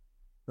sense,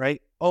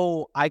 right?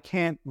 Oh, I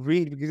can't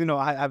read because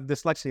I have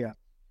dyslexia,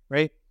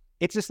 right?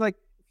 It's just like,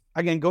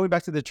 again, going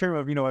back to the term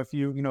of if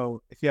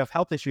you have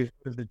health issues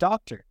with the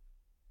doctor,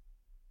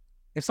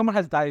 if someone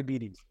has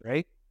diabetes,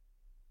 right?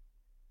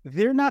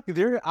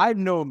 I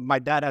know my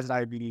dad has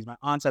diabetes, my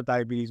aunts have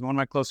diabetes, one of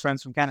my close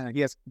friends from Canada,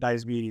 he has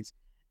diabetes,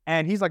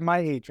 and he's like my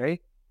age,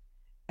 right?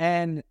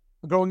 And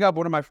growing up,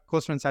 one of my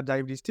close friends had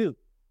diabetes too,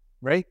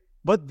 right?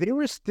 But they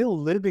were still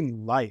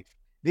living life.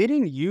 They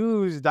didn't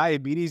use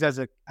diabetes as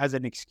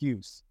an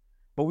excuse.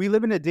 But we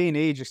live in a day and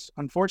age,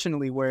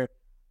 unfortunately, where,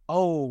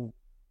 oh,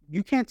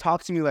 you can't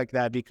talk to me like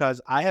that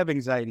because I have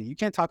anxiety. You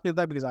can't talk to me like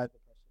that because I have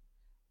depression.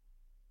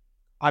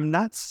 I'm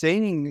not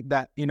saying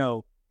that,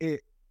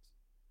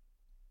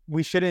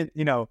 we shouldn't,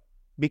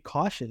 be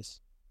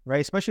cautious,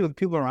 right? Especially with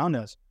people around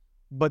us.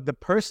 But the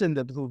person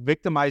that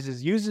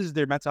victimizes uses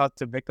their mental health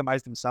to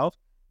victimize themselves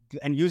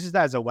and uses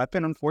that as a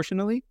weapon,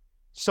 unfortunately,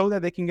 so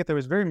that they can get there.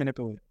 It's very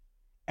manipulative.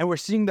 And we're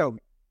seeing that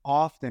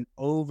often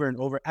over and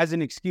over as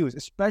an excuse,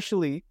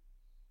 especially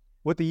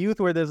with the youth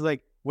where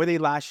they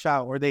lash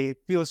out or they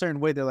feel a certain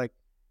way. They're like,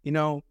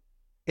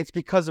 it's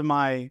because of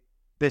my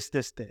this.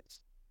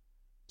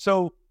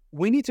 So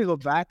we need to go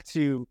back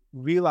to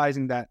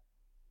realizing that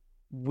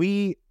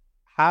we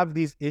have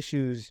these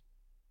issues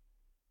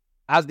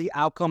as the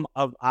outcome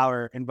of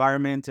our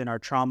environment and our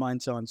trauma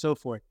and so on and so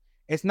forth.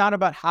 It's not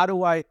about how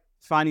do I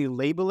finally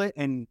label it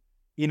and,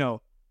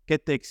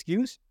 get the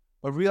excuse,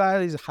 but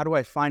realize how do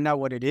I find out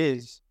what it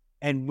is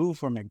and move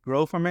from it,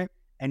 grow from it,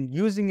 and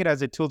using it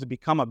as a tool to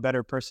become a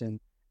better person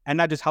and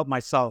not just help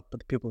myself, but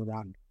the people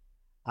around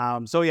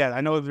me. So yeah,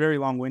 I know it's very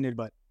long-winded,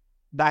 but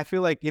I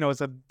feel like,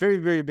 it's a very,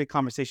 very big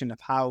conversation of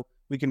how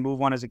we can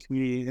move on as a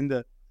community in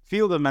the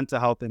field of mental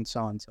health and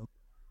so on. So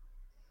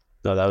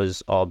No, that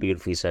was all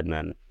beautifully said,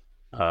 man.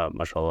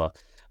 Mashallah.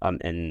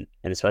 And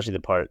especially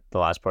the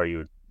last part you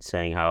were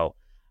saying how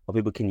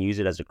people can use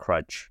it as a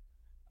crutch.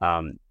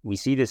 We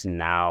see this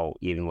now,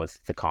 even with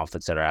the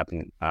conflicts that are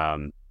happening,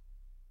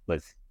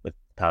 with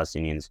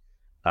Palestinians.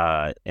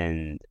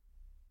 And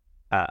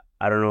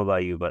I don't know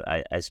about you, but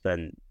I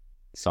spend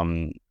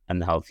some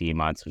unhealthy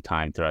amounts of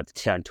time throughout the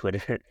day on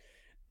Twitter,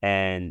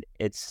 and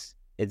it's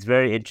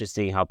very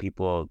interesting how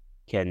people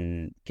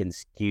can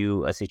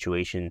skew a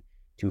situation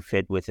to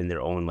fit within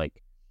their own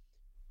like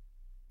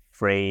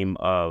frame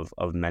of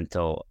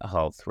mental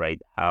health,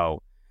 right?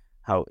 How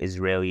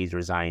Israelis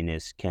or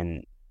Zionists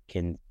can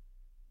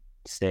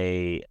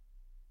say,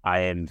 I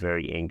am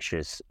very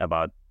anxious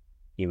about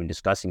even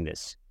discussing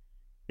this.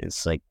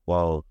 It's like,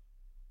 well,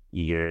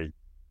 you're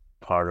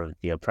part of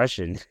the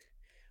oppression,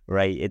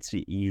 right?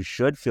 You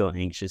should feel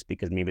anxious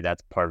because maybe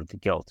that's part of the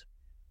guilt,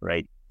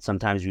 right?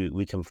 Sometimes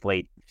we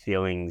conflate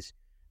feelings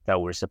that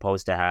we're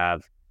supposed to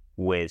have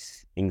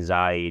with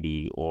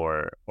anxiety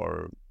or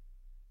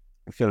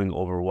feeling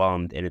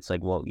overwhelmed, and it's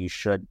like, well, you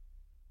should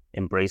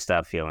embrace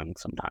that feeling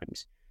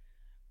sometimes.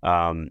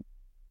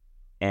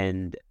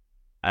 And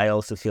I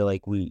also feel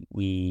like we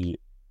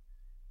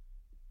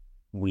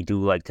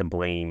do like to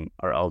blame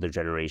our elder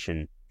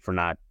generation for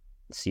not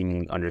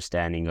seeming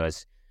understanding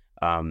us.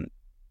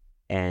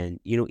 And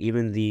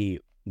even the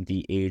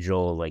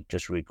age-old like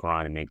just read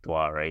Quran and make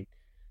dua, right?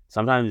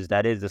 Sometimes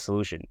that is the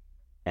solution,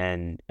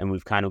 and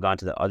we've kind of gone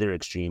to the other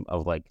extreme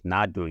of like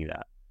not doing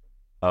that,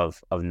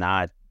 of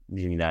not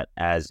viewing that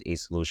as a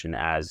solution,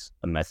 as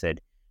a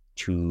method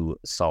to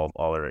solve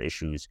all our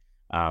issues.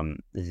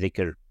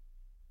 Dhikr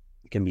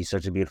can be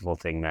such a beautiful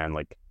thing, man.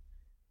 Like,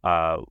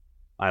 I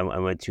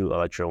went to a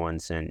lecture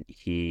once, and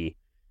he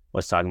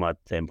was talking about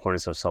the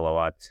importance of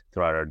salawat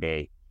throughout our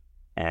day.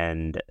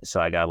 And so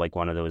I got like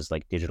one of those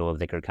like digital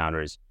dhikr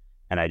counters,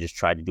 and I just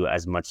tried to do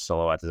as much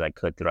salawat as I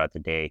could throughout the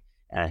day.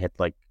 And I hit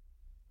like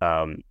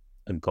a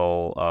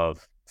goal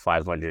of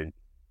 500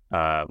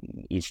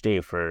 each day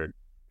for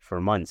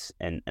months.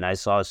 And I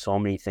saw so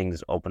many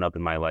things open up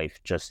in my life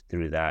just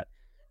through that.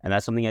 And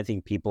that's something I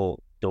think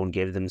people don't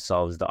give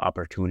themselves the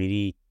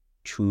opportunity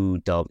to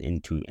delve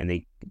into.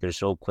 And they're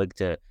so quick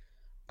to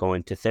go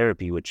into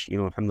therapy, which,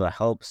 alhamdulillah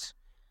helps.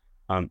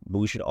 But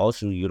we should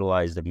also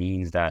utilize the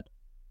means that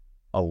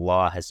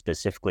Allah has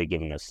specifically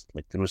given us,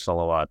 like through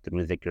salawat,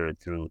 through dhikr,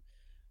 through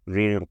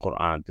reading the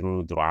Quran,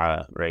 through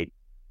dua, right?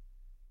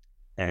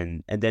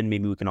 And then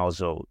maybe we can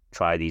also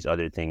try these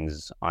other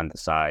things on the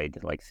side,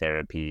 like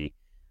therapy.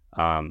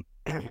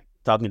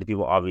 Talking to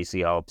people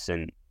obviously helps,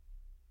 and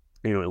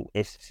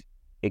if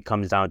it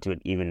comes down to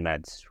it, even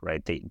meds,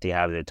 right? They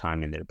have their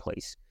time and their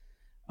place.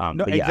 no,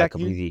 But yeah, I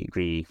exactly. completely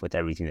agree with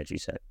everything that you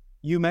said.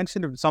 You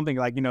mentioned something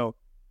like,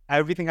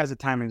 everything has a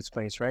time and its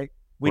place, right?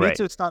 We need Right,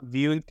 to stop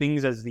viewing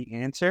things as the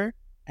answer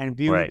and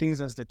viewing right, things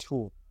as the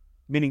tool.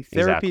 Meaning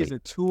therapy is exactly, a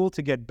tool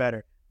to get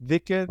better.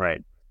 Dhikr,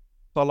 right.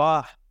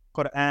 salah,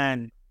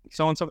 Quran,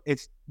 so on and so forth.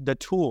 It's the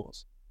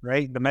tools,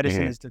 right? The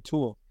medicine Hmm. is the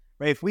tool,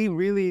 right? If we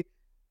really,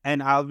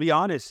 and I'll be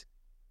honest,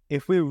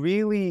 if we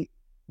really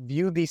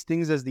view these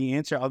things as the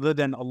answer other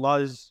than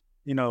Allah's,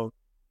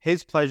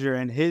 His pleasure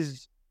and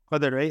His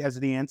qadr, right, as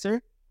the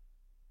answer,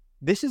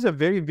 this is a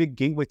very big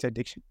gateway to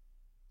addiction.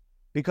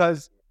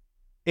 Because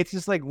it's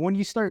just like when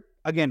you start,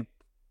 again,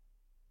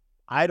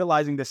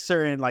 idolizing this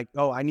certain, like,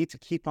 oh, I need to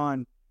keep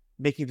on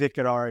making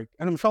dhikr, or,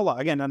 and inshallah,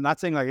 again, I'm not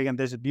saying like, again,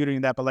 there's a beauty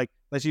in that, but like,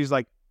 let's use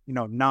like,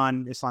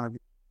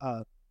 non-Islamic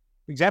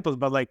examples,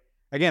 but like,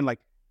 again, like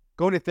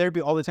going to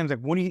therapy all the time,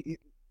 like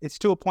it's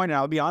to a point, and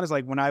I'll be honest,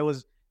 like when I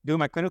was doing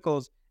my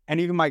clinicals, and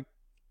even my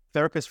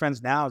therapist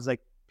friends now, it's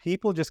like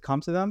people just come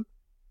to them,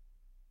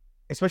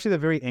 especially the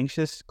very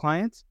anxious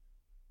clients,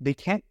 they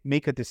can't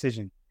make a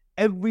decision.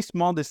 Every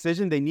small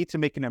decision, they need to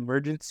make an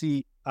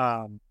emergency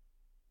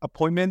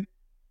appointment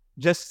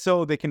just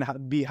so they can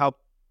be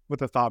helped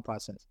with the thought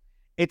process.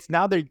 It's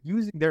now they're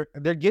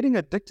getting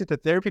addicted to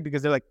therapy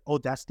because they're like, oh,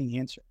 that's the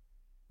answer,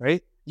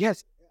 right?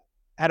 Yes,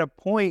 at a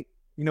point,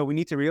 we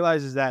need to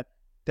realize is that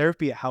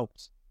therapy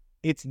helps.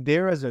 It's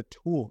there as a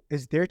tool.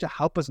 It's there to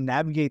help us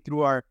navigate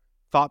through our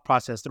thought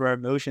process, through our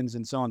emotions,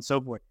 and so on and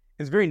so forth.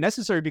 It's very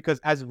necessary because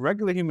as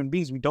regular human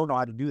beings, we don't know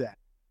how to do that,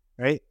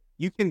 right?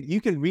 You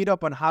can read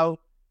up on how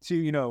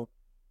to,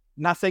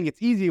 not saying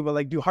it's easy, but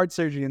like do heart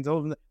surgery and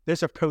so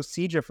there's a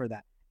procedure for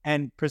that.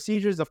 And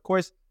procedures, of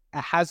course,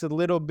 has a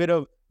little bit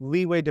of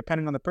leeway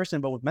depending on the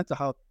person, but with mental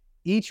health,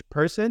 each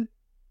person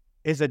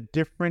is a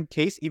different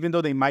case, even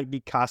though they might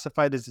be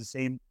classified as the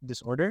same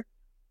disorder.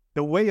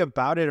 The way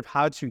about it of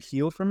how to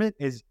heal from it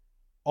is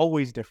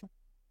always different,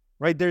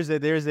 right? There's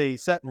a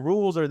set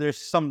rules, or there's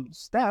some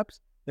steps.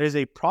 There's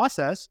a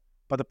process,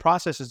 but the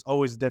process is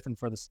always different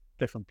for the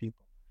different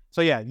people.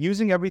 So yeah,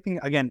 using everything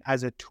again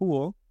as a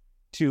tool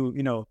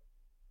to,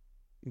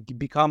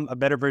 become a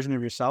better version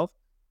of yourself.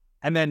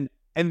 And then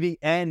in the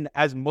end,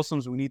 as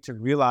Muslims, we need to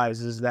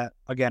realize is that,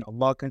 again,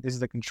 Allah is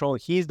the control.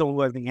 He's the one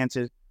who has the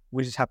answer.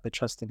 We just have to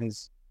trust in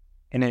his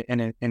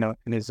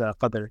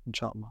qadr,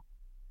 inshallah.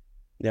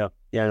 Yeah,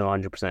 no,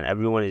 100%.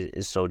 Everyone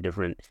is so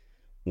different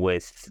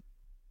with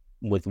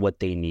what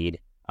they need.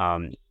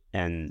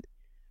 And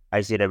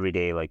I see it every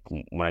day. Like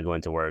when I go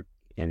into work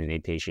in an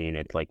inpatient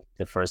unit, like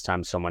the first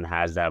time someone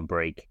has that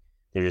break,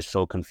 they're just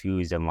so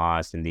confused and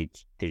lost, and they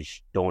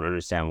just don't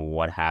understand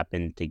what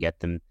happened to get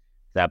them to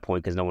that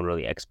point, because no one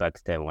really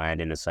expects to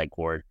land in a psych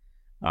ward.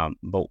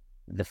 But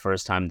the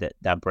first time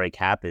that break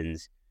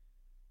happens,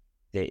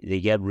 they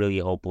get really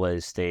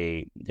hopeless.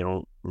 They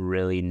don't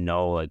really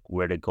know like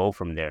where to go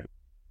from there.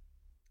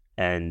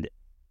 And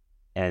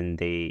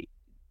the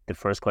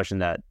first question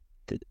that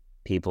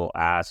people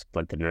ask,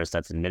 like the nurse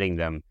that's admitting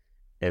them,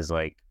 is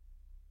like,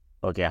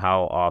 okay,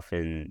 how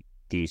often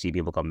do you see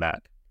people come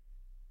back,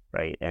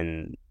 right?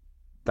 And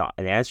the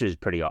answer is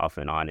pretty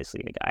often,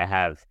 honestly. Like I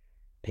have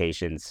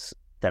patients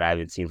that I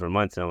haven't seen for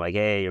months, and I'm like,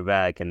 hey, you're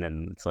back, and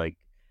then it's like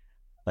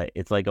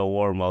a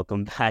warm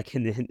welcome back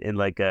in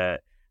like a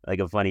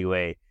funny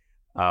way.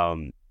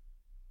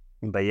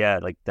 But yeah,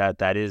 like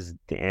that is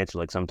the answer.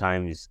 Like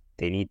sometimes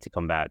they need to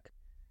come back,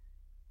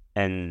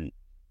 and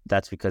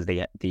that's because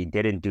they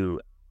didn't do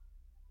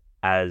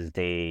as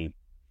they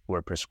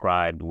were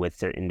prescribed with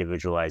their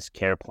individualized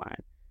care plan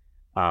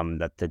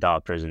that the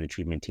doctors and the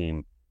treatment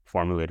team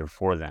formulated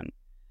for them.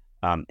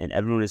 And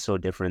everyone is so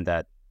different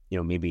that,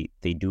 maybe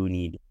they do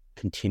need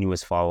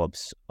continuous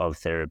follow-ups of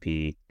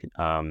therapy.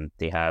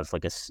 They have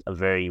like a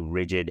very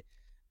rigid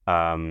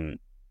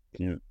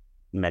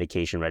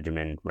medication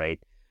regimen, right?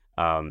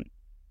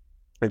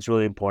 It's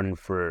really important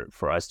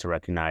for us to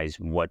recognize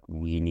what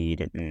we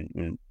need,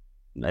 and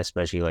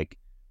especially like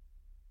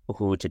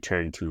who to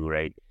turn to,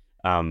 right?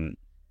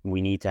 We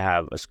need to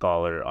have a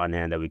scholar on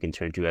hand that we can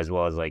turn to, as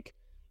well as like,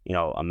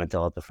 a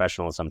mental health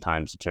professional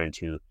sometimes to turn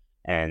to.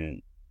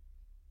 And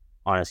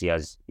honestly,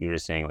 as you were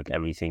saying, like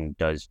everything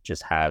does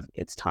just have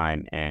its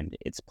time and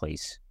its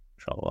place,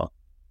 inshallah.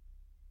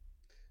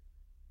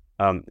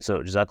 So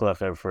Jazakallah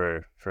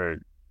khair for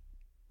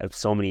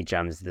so many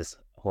gems this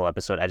whole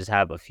episode. I just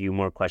have a few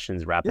more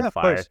questions, rapid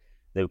fire, course.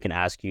 that we can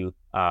ask you.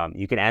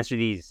 You can answer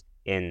these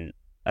in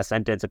a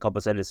sentence, a couple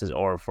of sentences,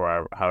 or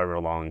for however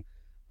long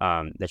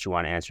that you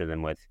want to answer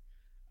them with.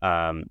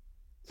 So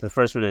the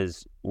first one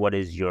is, what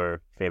is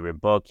your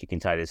favorite book? You can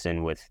tie this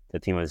in with the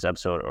theme of this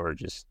episode, or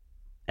just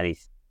any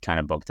kind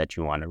of book that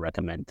you want to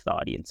recommend to the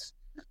audience.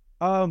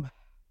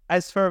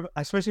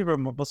 Especially for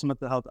Muslim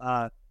mental health,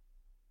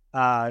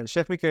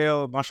 Sheikh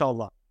Mikhail,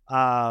 mashallah,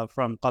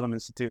 from Qalam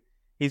Institute,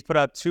 he's put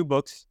out 2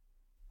 books.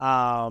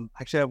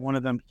 Actually, I have one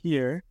of them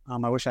here.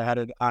 I wish I had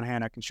it on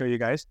hand. I can show you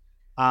guys.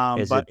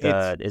 Is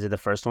it the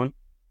first one?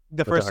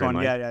 The first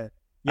one, yeah.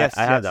 Yes,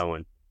 I have that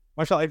one.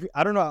 Mashallah,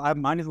 I don't know,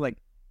 mine is like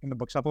in the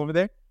bookshop over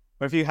there.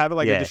 But if you have it,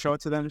 like, just show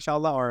it to them,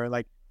 inshallah, or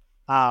like,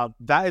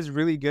 that is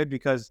really good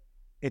because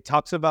it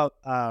talks about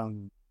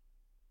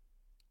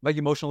like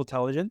emotional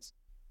intelligence,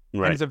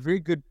 right? And it's a very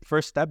good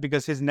first step,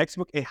 because his next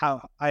book,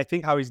 how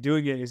he's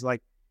doing it is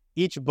like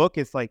each book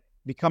is like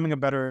becoming a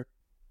better,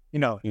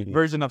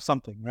 version of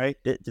something, right?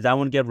 Did that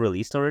one get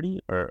released already,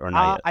 or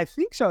not yet? I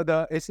think so.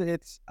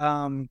 It's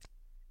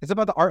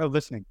about the art of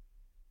listening.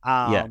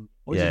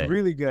 Which is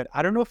really good.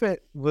 I don't know if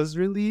it was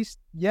released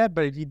yet,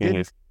 but if he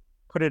did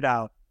put it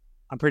out,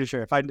 I'm pretty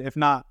sure. If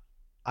not,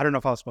 I don't know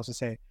if I was supposed to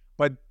say it.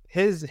 But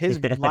his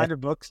line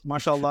of books,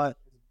 mashallah,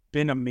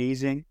 been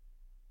amazing.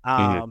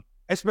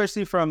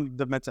 Especially from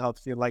the mental health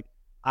field. Like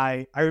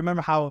I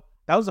remember how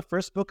that was the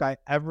first book I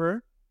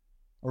ever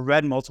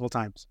read multiple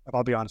times, if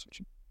I'll be honest with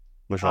you.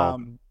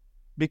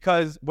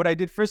 Because what I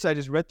did first, I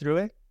just read through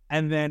it,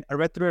 and then I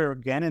read through it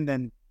again, and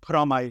then put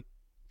on my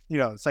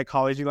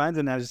psychology lens,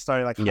 and I just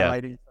started like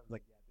highlighting. I was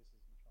like, this is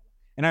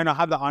mashallah. And I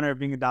have the honor of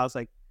being in Dallas.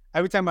 Like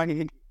every time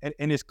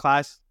in his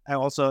class, I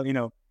also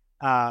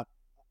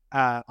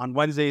on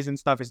Wednesdays and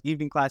stuff, his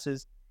evening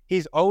classes,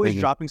 he's always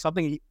dropping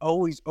something. He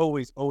always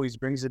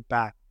brings it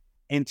back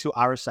into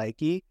our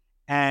psyche,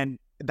 and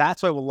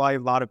that's why wallahi, a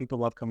lot of people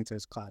love coming to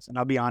his class. And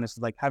I'll be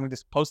honest, like having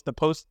this post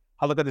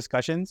halaqah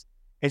discussions,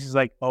 it's just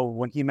like, oh,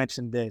 when he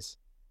mentioned this,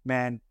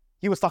 man,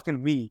 he was talking to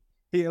me.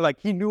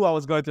 He knew I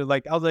was going through.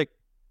 Like I was like,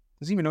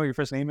 does he even know your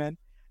first name, man?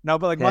 No,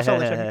 but like mashallah,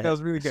 that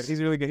was really good.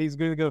 He's really good. He's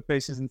really good with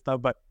faces and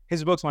stuff. But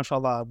his books,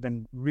 mashallah, have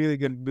been really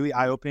good, really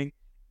eye opening.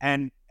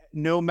 And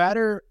no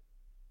matter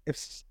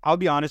if, I'll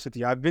be honest with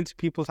you, I've been to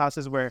people's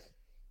houses where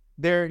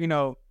they're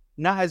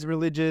not as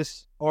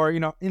religious, or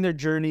in their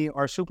journey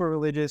are super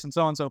religious and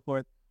so on and so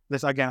forth.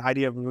 This again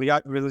idea of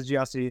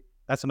religiosity,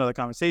 that's another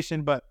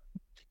conversation. But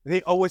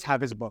they always have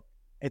his book.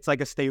 It's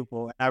like a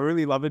staple. And I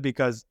really love it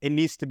because it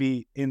needs to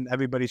be in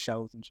everybody's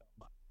shelves,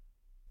 inshallah.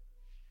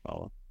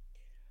 Oh.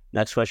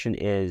 Next question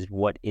is,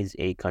 what is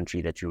a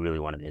country that you really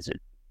want to visit?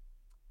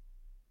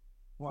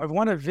 I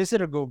want to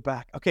visit or go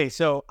back. Okay,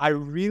 so I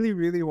really,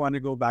 really want to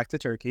go back to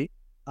Turkey.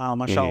 Hmm.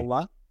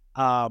 Mashallah.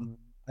 I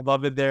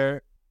love it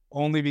there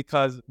only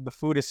because the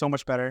food is so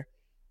much better.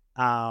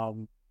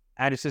 Um,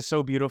 and it's just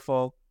so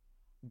beautiful.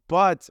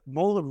 But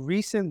more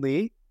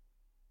recently,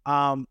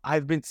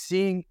 I've been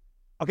seeing.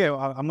 Okay,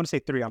 I'm gonna say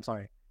three. I'm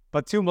sorry,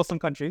 but two Muslim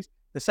countries.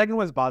 The second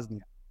was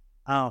Bosnia.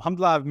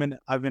 Alhamdulillah,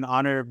 I've been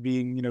honored of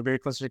being very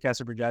close to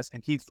Casper Burgess,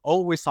 and he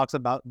always talks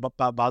about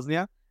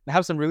Bosnia. I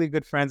have some really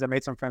good friends. I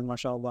made some friends,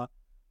 mashallah,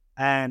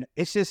 and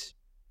it's just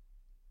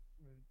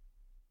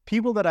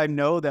people that I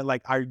know that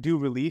like I do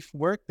relief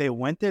work. They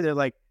went there. They're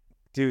like,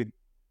 dude,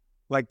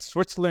 like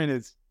Switzerland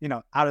is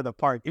out of the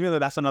park. Even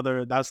though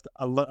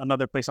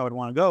another place I would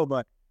want to go,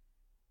 but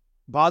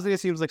Bosnia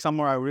seems like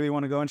somewhere I really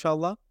want to go,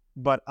 inshallah.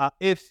 But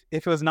if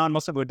it was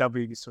non-Muslim, it would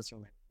definitely be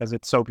Switzerland because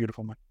it's so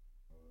beautiful, man.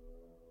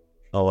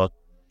 Oh, well.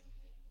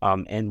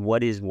 And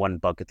what is one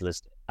bucket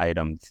list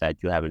item that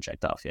you haven't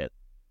checked off yet?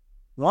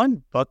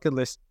 One bucket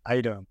list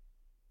item.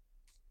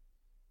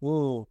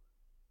 Ooh,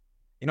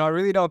 I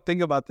really don't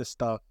think about this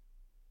stuff.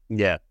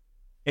 Yeah.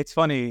 It's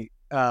funny.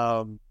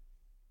 Uh,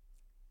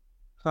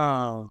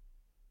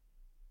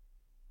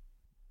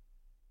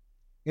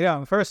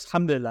 first,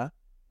 alhamdulillah,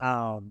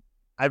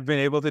 I've been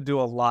able to do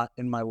a lot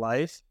in my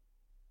life.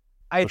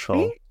 I For sure.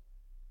 think,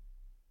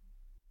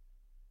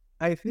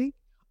 I think,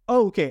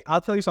 oh, okay,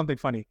 I'll tell you something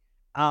funny.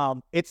 I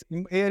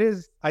think it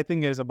is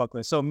a bucket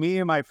list. So me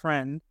and my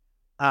friend,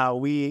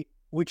 we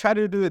tried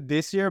to do it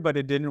this year, but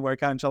it didn't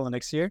work out until the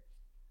next year.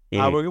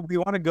 Hmm. We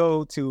want to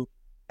go to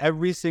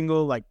every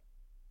single like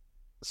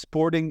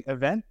sporting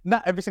event,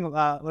 not every single,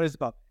 what is it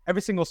called?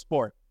 Every single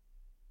sport.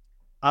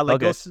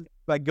 Okay.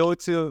 Go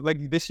to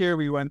like this year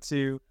we went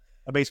to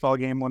a baseball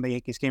game when the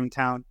Yankees came in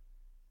town.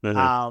 Hmm.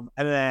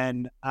 And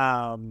then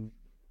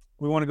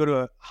we want to go to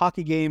a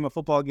hockey game, a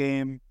football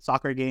game,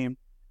 soccer game,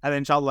 and then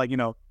inshallah, like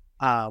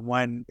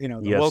when the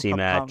World UFC Cup comes.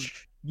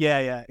 match.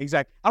 Yeah,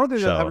 exactly. I don't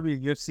think there'll ever So, be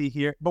UFC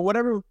here, but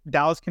whatever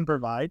Dallas can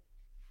provide,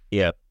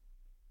 yeah.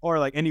 or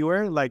like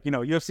anywhere, like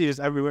UFC is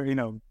everywhere.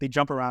 They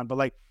jump around, but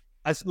like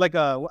as like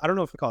I don't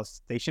know if we call it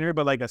stationary,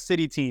 but like a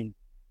city team.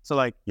 So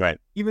like Right.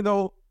 even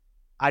though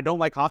I don't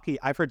like hockey,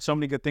 I've heard so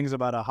many good things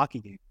about a hockey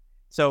game.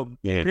 So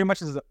Yeah. pretty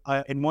much is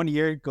in one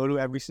year go to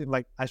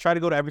like I try to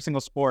go to every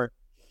single sport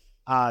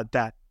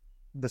that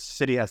the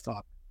city has to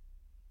offer.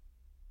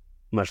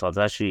 Mashallah,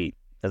 that's actually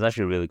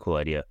a really cool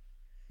idea.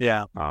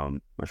 Yeah,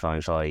 Mashallah,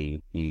 inshallah,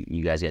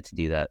 you guys get to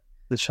do that.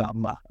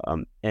 inshallah.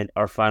 And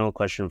our final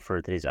question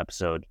for today's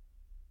episode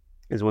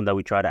is one that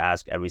we try to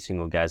ask every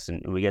single guest,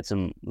 and we get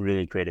some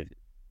really creative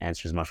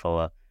answers,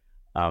 mashallah.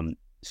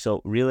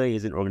 So Relay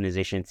is an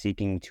organization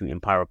seeking to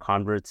empower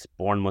converts,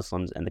 born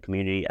Muslims, and the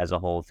community as a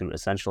whole through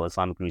essential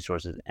Islamic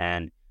resources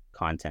and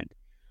content.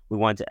 We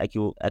want to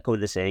echo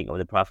the saying of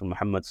the Prophet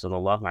Muhammad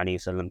sallallahu alaihi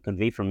wasallam,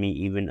 convey from me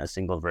even a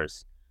single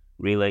verse.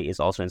 Relay is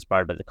also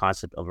inspired by the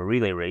concept of a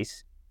relay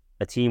race,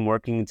 a team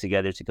working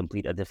together to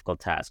complete a difficult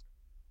task.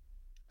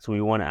 So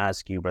we want to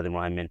ask you, Brother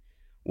Muhammad,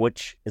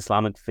 which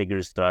Islamic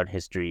figures throughout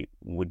history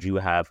would you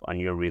have on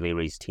your relay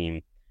race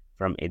team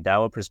from a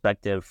Dawah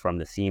perspective, from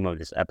the theme of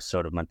this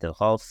episode of mental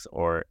health,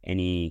 or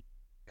any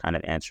kind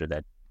of answer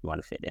that you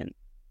want to fit in?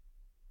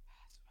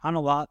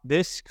 SubhanAllah,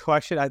 this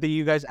question, I think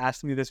you guys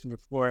asked me this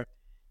before.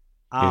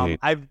 Mm-hmm.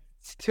 I've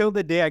till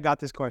the day I got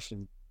this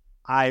question,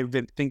 I've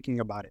been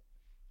thinking about it.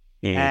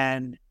 Mm-hmm.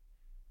 And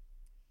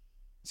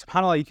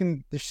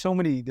SubhanAllah,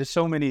 there's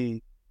so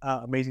many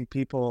amazing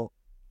people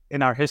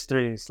in our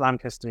history,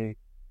 Islamic history.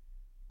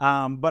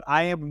 But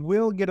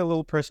will get a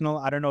little personal.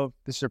 I don't know if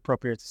this is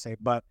appropriate to say,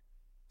 but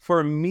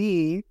for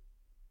me,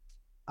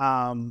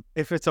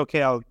 if it's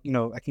okay, I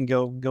can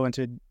go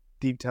into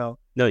detail.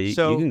 No, you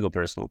So can go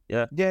personal.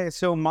 Yeah. yeah,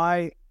 so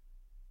a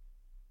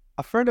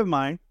friend of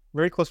mine,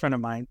 very close friend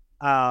of mine,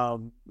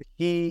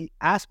 he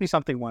asked me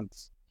something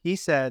once. He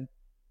said,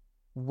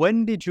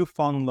 "When did you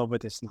fall in love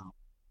with Islam?"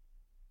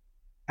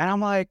 And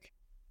I'm like,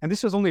 and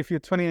this was only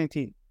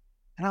 2019,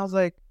 and I was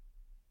like,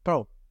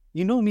 bro,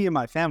 me and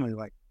my family,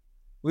 like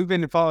we've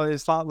been following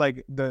Islam,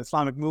 like the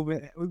Islamic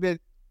movement.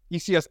 You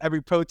see us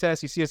every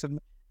protest, you see us at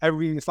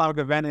every Islamic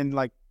event in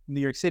like New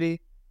York City.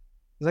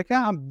 It's like,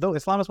 yeah,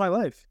 Islam is my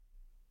life.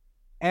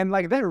 And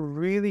like that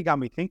really got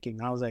me thinking.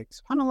 And I was like,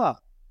 SubhanAllah,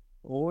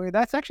 boy,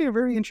 that's actually a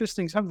very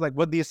interesting something. Like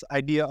what this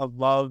idea of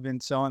love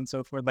and so on and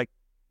so forth. Like,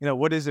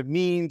 what does it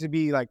mean to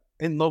be like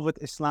in love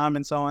with Islam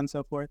and so on and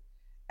so forth.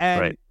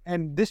 Right.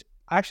 And this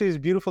actually is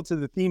beautiful to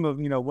the theme of,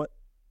 what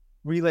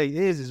Relay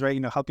is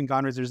right, helping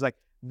converts. There's like,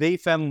 they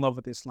fell in love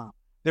with Islam.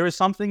 There was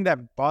something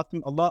that brought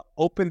them, Allah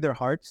opened their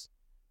hearts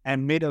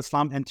and made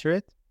Islam enter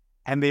it.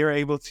 And they were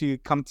able to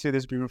come to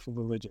this beautiful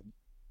religion.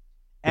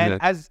 And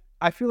Okay. as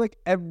I feel like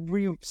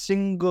every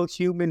single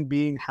human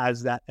being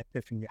has that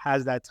epiphany,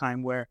 has that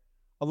time where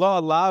Allah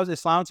allows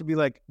Islam to be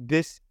like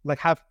this, like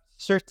have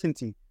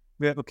certainty.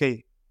 Be like,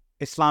 okay,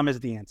 Islam is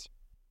the answer,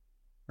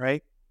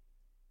 right?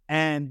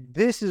 And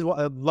this is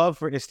what love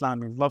for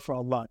Islam means, love for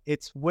Allah.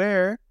 It's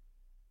where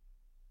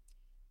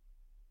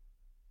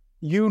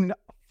you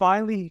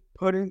finally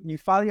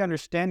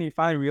understand, you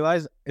finally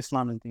realize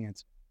Islam is the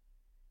answer.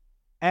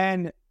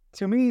 And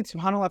to me,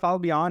 subhanAllah, if I'll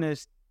be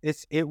honest,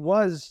 it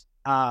was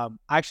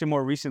actually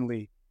more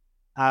recently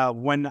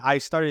when I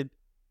started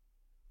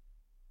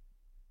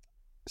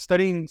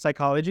studying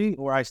psychology,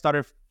 or I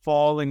started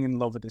falling in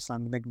love with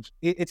Islam. Like,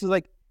 it's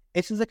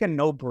just like a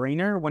no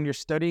brainer when you're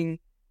studying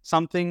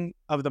something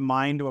of the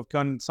mind, or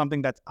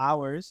something that's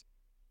ours.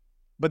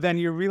 But then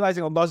you're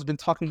realizing Allah's been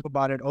talking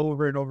about it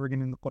over and over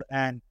again in the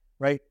Quran,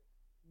 right?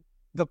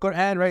 The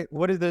Quran, right?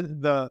 What is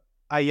the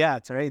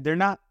ayat, right? They're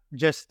not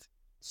just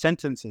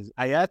sentences.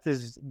 Ayat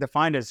is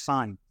defined as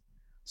sign.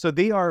 So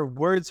they are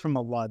words from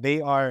Allah.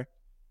 They are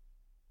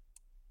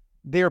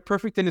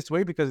perfect in its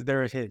way because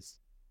they're His.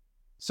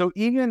 So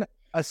even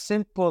a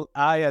simple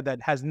ayah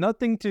that has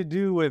nothing to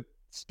do with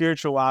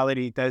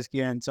spirituality,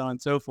 tazkiyah, and so on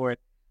and so forth,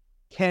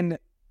 can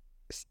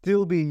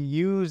still be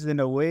used in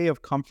a way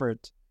of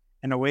comfort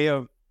and a way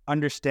of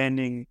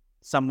understanding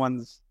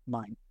someone's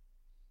mind.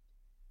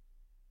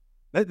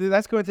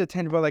 That's going to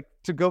tend, but like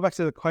to go back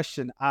to the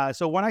question.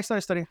 So when I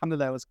started studying,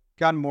 alhamdulillah, it was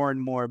gotten more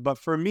and more. But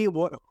for me,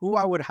 who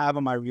I would have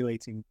on my relay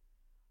team,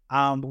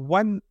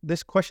 when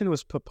this question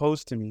was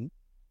proposed to me,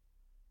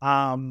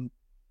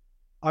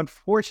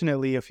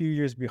 unfortunately, a few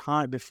years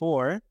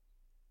before,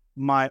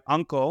 my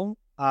uncle,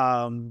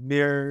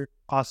 Mir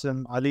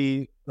Qasim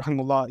Ali,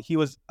 rahimahullah, he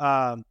was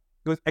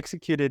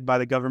executed by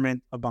the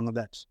government of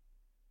Bangladesh.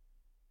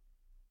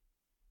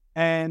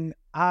 And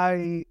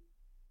I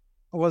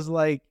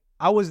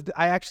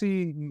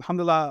actually,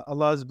 alhamdulillah,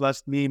 Allah has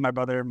blessed me, my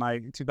brother, my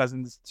two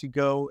cousins to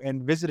go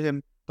and visit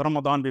him the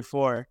Ramadan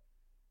before.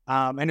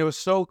 And it was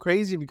so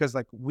crazy because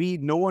like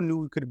no one knew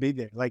we could be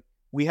there. Like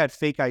we had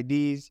fake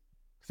IDs,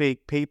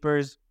 fake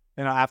papers,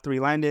 after we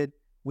landed.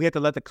 We had to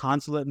let the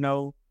consulate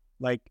know,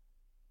 like,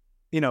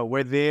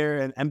 we're there,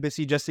 an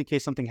embassy, just in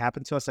case something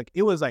happened to us. Like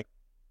it was like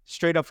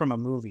straight up from a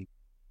movie.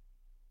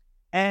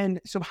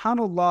 And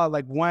subhanAllah,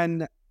 like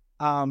when,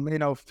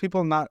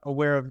 people not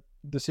aware of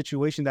the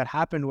situation that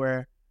happened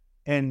where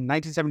in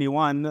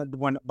 1971,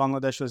 when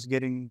Bangladesh was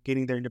getting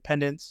their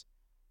independence,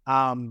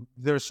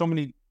 there were so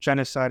many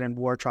genocide and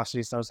war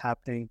atrocities that was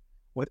happening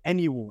with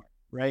any war,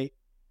 right?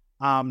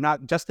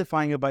 Not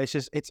justifying it, but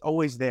it's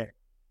always there.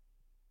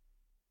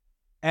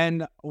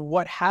 And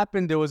what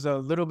happened, there was a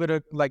little bit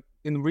of like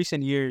in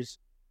recent years,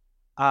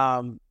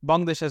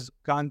 Bangladesh has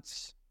gone,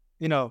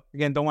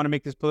 again, don't want to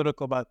make this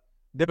political, but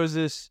there was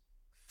this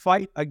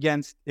fight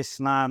against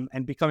Islam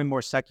and becoming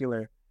more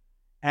secular.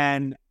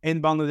 And in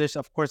Bangladesh,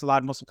 of course, a lot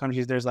of Muslim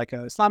countries, there's like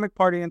an Islamic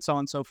party and so on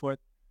and so forth.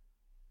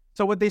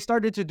 So what they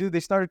started to do, they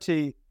started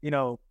to,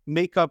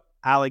 make up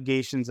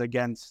allegations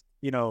against,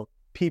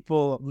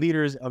 people,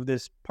 leaders of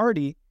this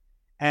party.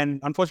 And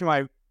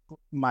unfortunately,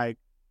 my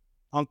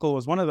uncle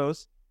was one of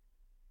those.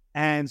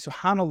 And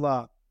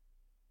subhanAllah,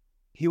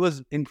 he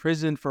was in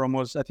prison for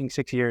almost, I think,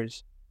 6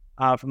 years,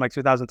 from like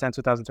 2010,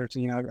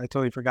 2013. I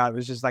totally forgot. It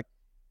was just like,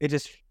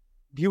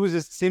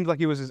 seemed like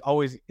he was just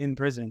always in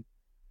prison.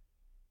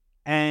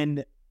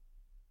 And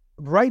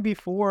right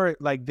before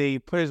like they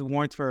put his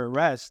warrant for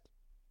arrest,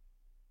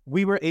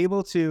 we were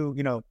able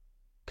to,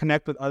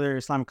 connect with other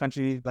Islamic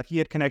countries. Like he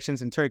had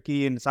connections in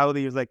Turkey and Saudi.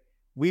 He was like,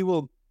 we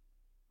will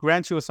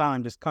grant you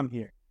asylum, just come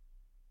here.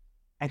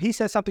 And he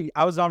said something.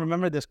 I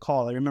remember this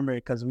call. I remember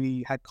it because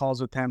we had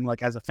calls with him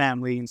like as a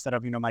family instead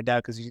of, my dad,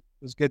 because it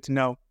was good to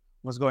know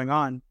what's going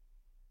on.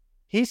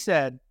 He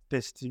said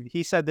this,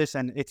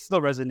 and it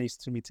still resonates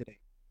to me today.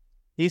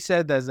 He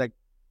said that's like,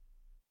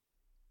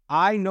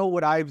 I know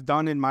what I've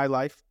done in my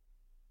life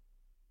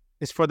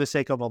is for the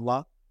sake of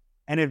Allah.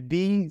 And if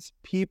these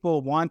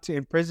people want to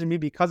imprison me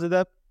because of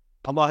that,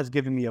 Allah has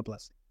given me a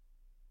blessing.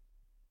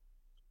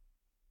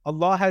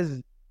 Allah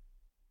has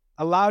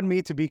allowed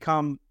me to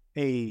become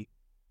a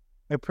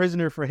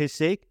prisoner for His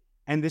sake.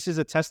 And this is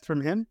a test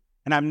from Him.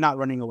 And I'm not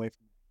running away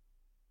from it.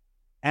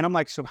 And I'm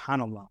like,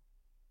 subhanAllah.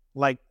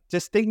 Like,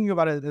 just thinking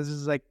about it, this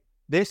is like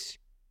this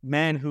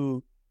man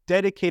who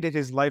dedicated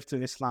his life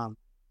to Islam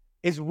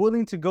is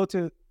willing to go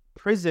to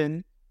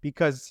prison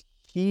because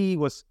he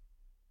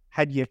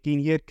had yaqeen,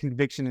 he had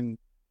conviction, and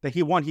that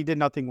he did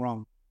nothing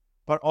wrong.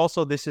 But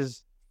also this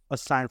is a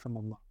sign from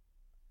Allah.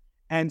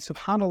 And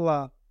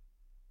subhanAllah,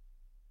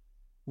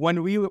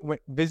 when we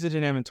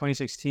visited him in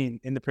 2016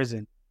 in the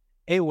prison,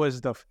 it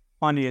was the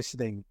funniest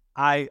thing.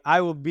 I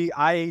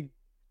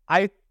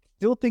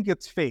still think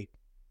it's fake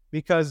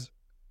because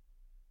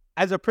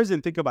as a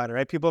prison, think about it,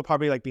 right? People are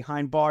probably like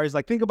behind bars.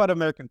 Like think about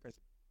American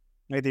prison,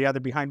 right? They're either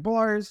behind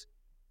bars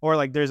or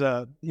like there's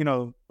a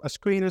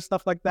screen and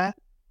stuff like that.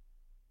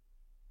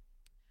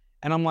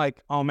 And I'm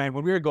like, oh man,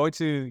 when we were going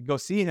to go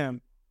see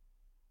him,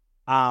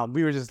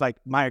 we were just like,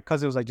 my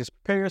cousin was like, just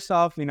prepare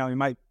yourself. You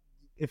might,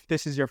 if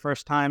this is your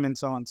first time and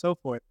so on and so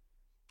forth.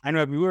 I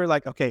know we were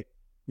like, okay,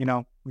 we're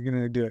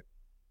going to do it.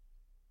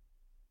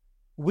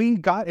 We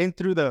got in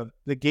through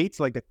the gates,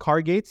 like the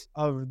car gates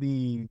of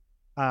the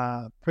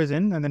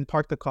prison, and then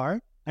parked the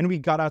car, and we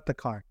got out the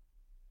car.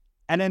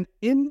 And then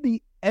in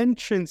the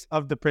entrance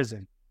of the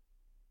prison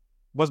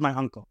was my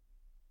uncle.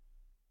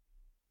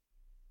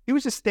 He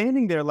was just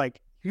standing there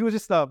like he was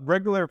just a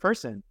regular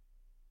person.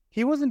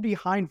 He wasn't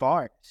behind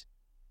bars.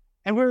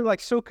 And we were like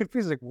so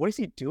confused, like, what is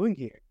he doing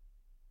here?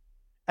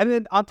 And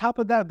then on top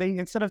of that, they,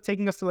 instead of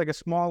taking us to like a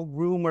small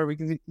room where we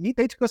can eat,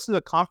 they took us to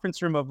the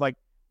conference room of like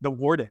the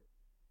warden.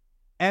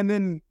 And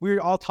then we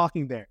were all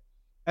talking there.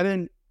 And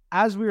then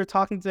as we were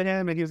talking to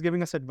him and he was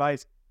giving us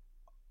advice,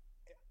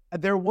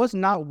 there was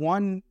not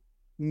 1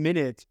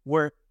 minute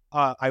where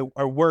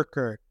a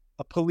worker,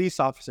 a police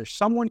officer,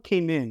 someone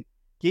came in,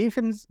 gave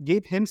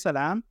him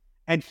salam,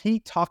 and he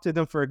talked to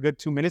them for a good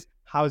 2 minutes.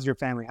 How's your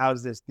family?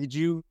 How's this?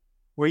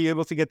 Were you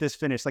able to get this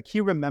finished? Like,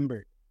 he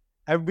remembered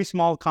every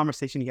small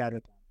conversation he had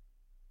with them.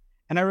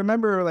 And I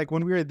remember, like,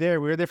 when we were there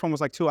for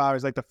almost like 2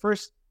 hours. Like, the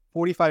first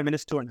 45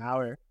 minutes to an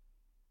hour,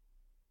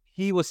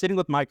 he was sitting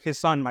with his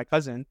son, my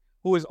cousin,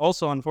 who was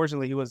also,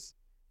 unfortunately, he was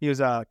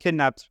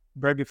kidnapped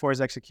right before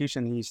his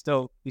execution. He's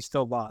still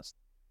lost.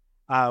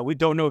 We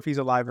don't know if he's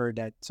alive or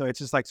dead. So it's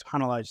just like,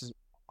 subhanAllah, it's just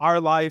our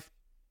life.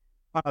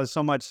 There's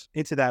so much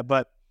into that.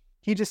 But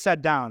he just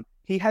sat down.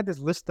 He had this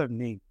list of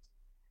names.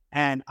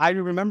 And I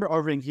remember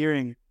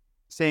overhearing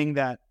saying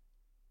that,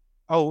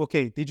 oh,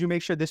 okay, did you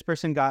make sure this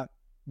person got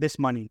this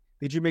money?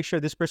 Did you make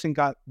sure this person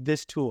got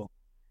this tool?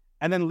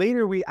 And then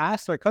later we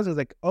asked our cousins,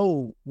 like,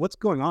 oh, what's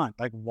going on?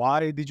 Like,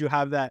 why did you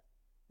have that,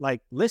 like,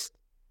 list?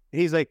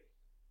 And he's like,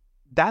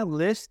 that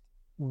list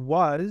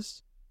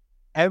was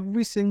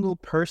every single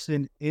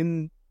person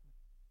in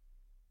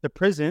the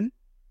prison,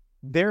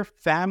 their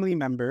family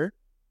member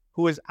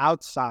who is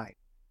outside,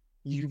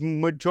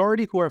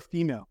 majority who are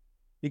female,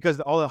 because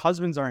all the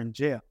husbands are in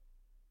jail,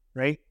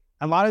 right?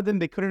 A lot of them,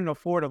 they couldn't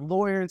afford a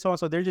lawyer and so on.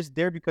 So they're just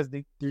there because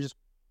they just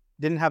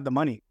didn't have the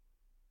money.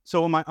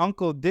 So what my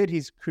uncle did,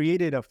 he's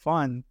created a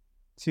fund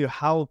to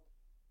help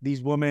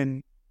these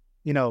women,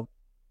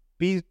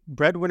 be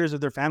breadwinners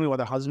of their family while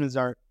their husbands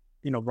are,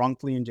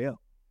 wrongfully in jail.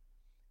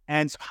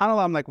 And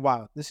subhanAllah, I'm like,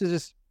 wow, this is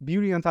just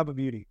beauty on top of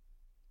beauty.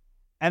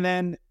 And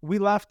then we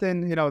left,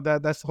 and,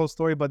 that's the whole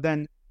story. But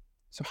then,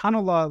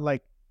 subhanAllah,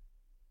 like,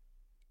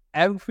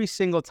 every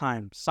single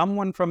time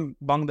someone from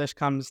Bangladesh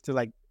comes to,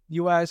 like,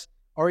 US,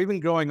 or even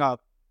growing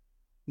up,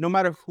 no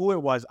matter who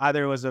it was,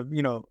 either it was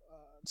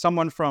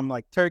someone from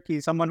like Turkey,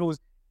 someone who was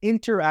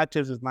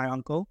interactive with my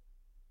uncle,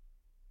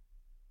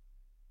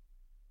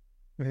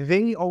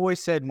 they always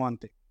said one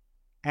thing,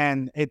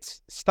 and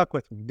it's stuck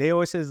with me. They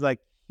always says, like,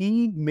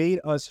 he made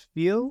us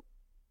feel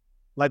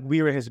like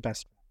we were his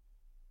best friend.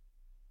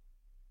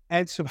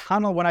 And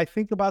subhanAllah, when I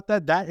think about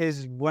that, that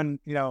is when,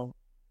 I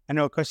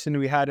know a question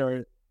we had,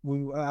 I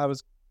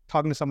was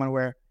talking to someone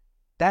where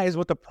that is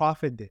what the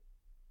Prophet did.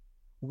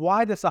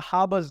 Why the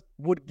Sahabas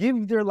would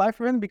give their life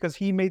for him? Because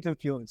he made them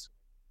feel this.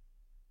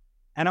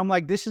 And I'm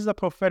like, this is a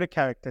prophetic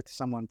character to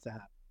someone to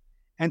have.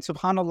 And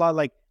subhanAllah,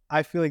 like,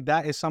 I feel like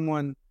that is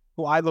someone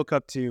who I look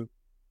up to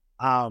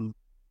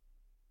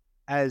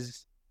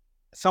as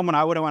someone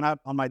I would want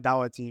on my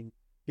dawah team.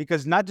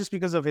 Because not just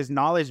because of his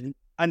knowledge,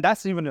 and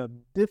that's even a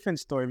different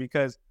story,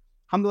 because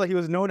alhamdulillah, he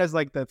was known as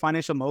like the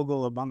financial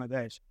mogul of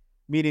Bangladesh.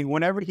 Meaning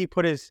whenever he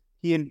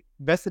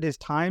invested his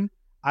time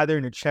either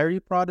in a charity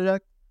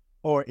product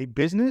or a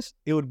business,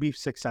 it would be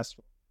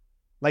successful.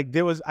 Like,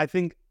 there was, I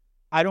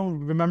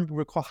don't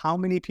recall how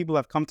many people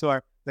have come to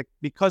our, like,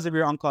 because of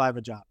your uncle, I have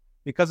a job.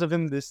 Because of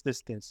him, this.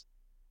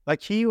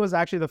 Like, he was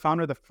actually the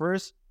founder of the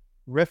first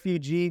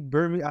refugee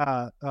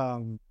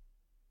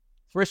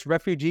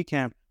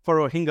camp for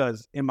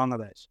Rohingyas in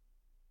Bangladesh.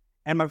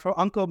 And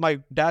my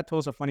dad told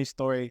us a funny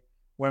story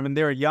where when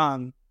they were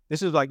young,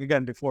 this is like,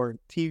 again, before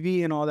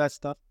TV and all that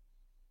stuff.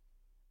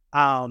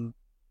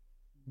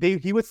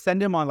 He would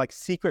send him on like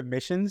secret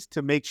missions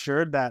to make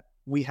sure that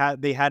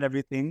they had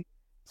everything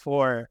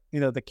for,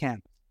 the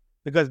camp.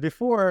 Because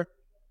before,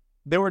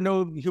 there were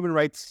no human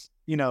rights,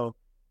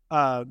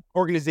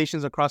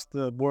 organizations across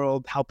the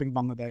world helping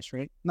Bangladesh,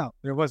 right? No,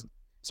 there wasn't.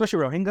 Especially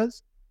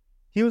Rohingyas.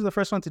 He was the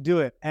first one to do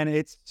it. And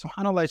it's,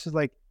 subhanAllah, it's just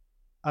like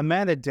a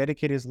man that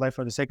dedicated his life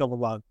for the sake of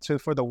Allah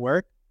for the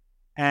work,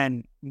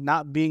 and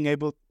not being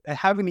able,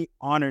 having the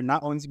honor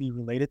not only to be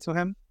related to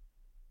him,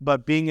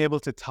 but being able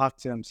to talk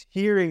to him,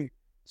 hearing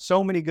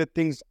so many good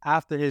things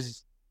after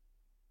his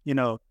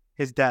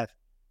death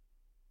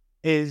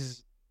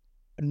is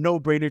a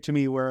no-brainer to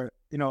me, where,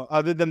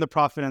 other than the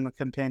Prophet and the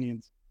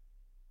companions,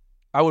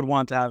 I would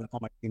want to have it on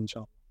my team,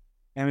 inshallah.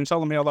 And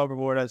inshallah, may Allah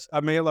reward us.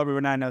 May Allah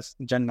reward us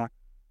in Jannah.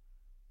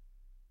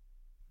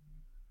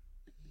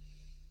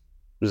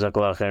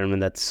 Jazakallah khairan,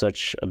 and that's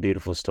such a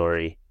beautiful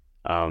story.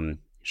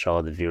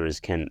 Inshallah, the viewers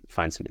can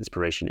find some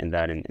inspiration in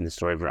that, in the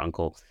story of your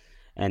uncle.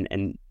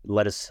 And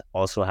let us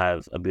also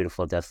have a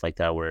beautiful death like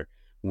that, where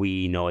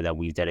we know that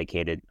we've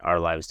dedicated our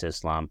lives to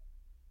Islam,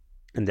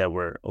 and that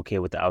we're okay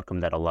with the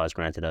outcome that Allah has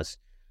granted us.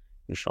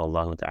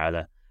 Inshallah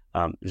ta'ala.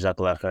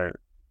 Jazakallah khair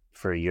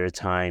for your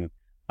time.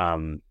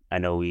 I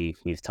know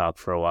we've talked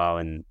for a while,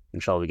 and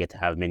inshallah we get to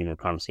have many more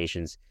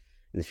conversations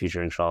in the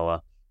future,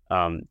 inshallah.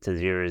 To the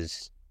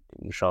viewers,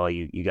 inshallah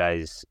you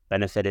guys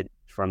benefited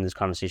from this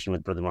conversation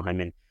with Brother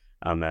Muhaiman.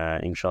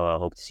 Inshallah, I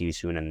hope to see you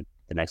soon in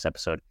the next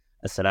episode.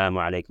 Assalamu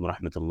alaikum wa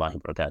rahmatullahi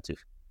wa barakatuh.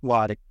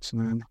 Wa alaikum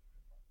salam.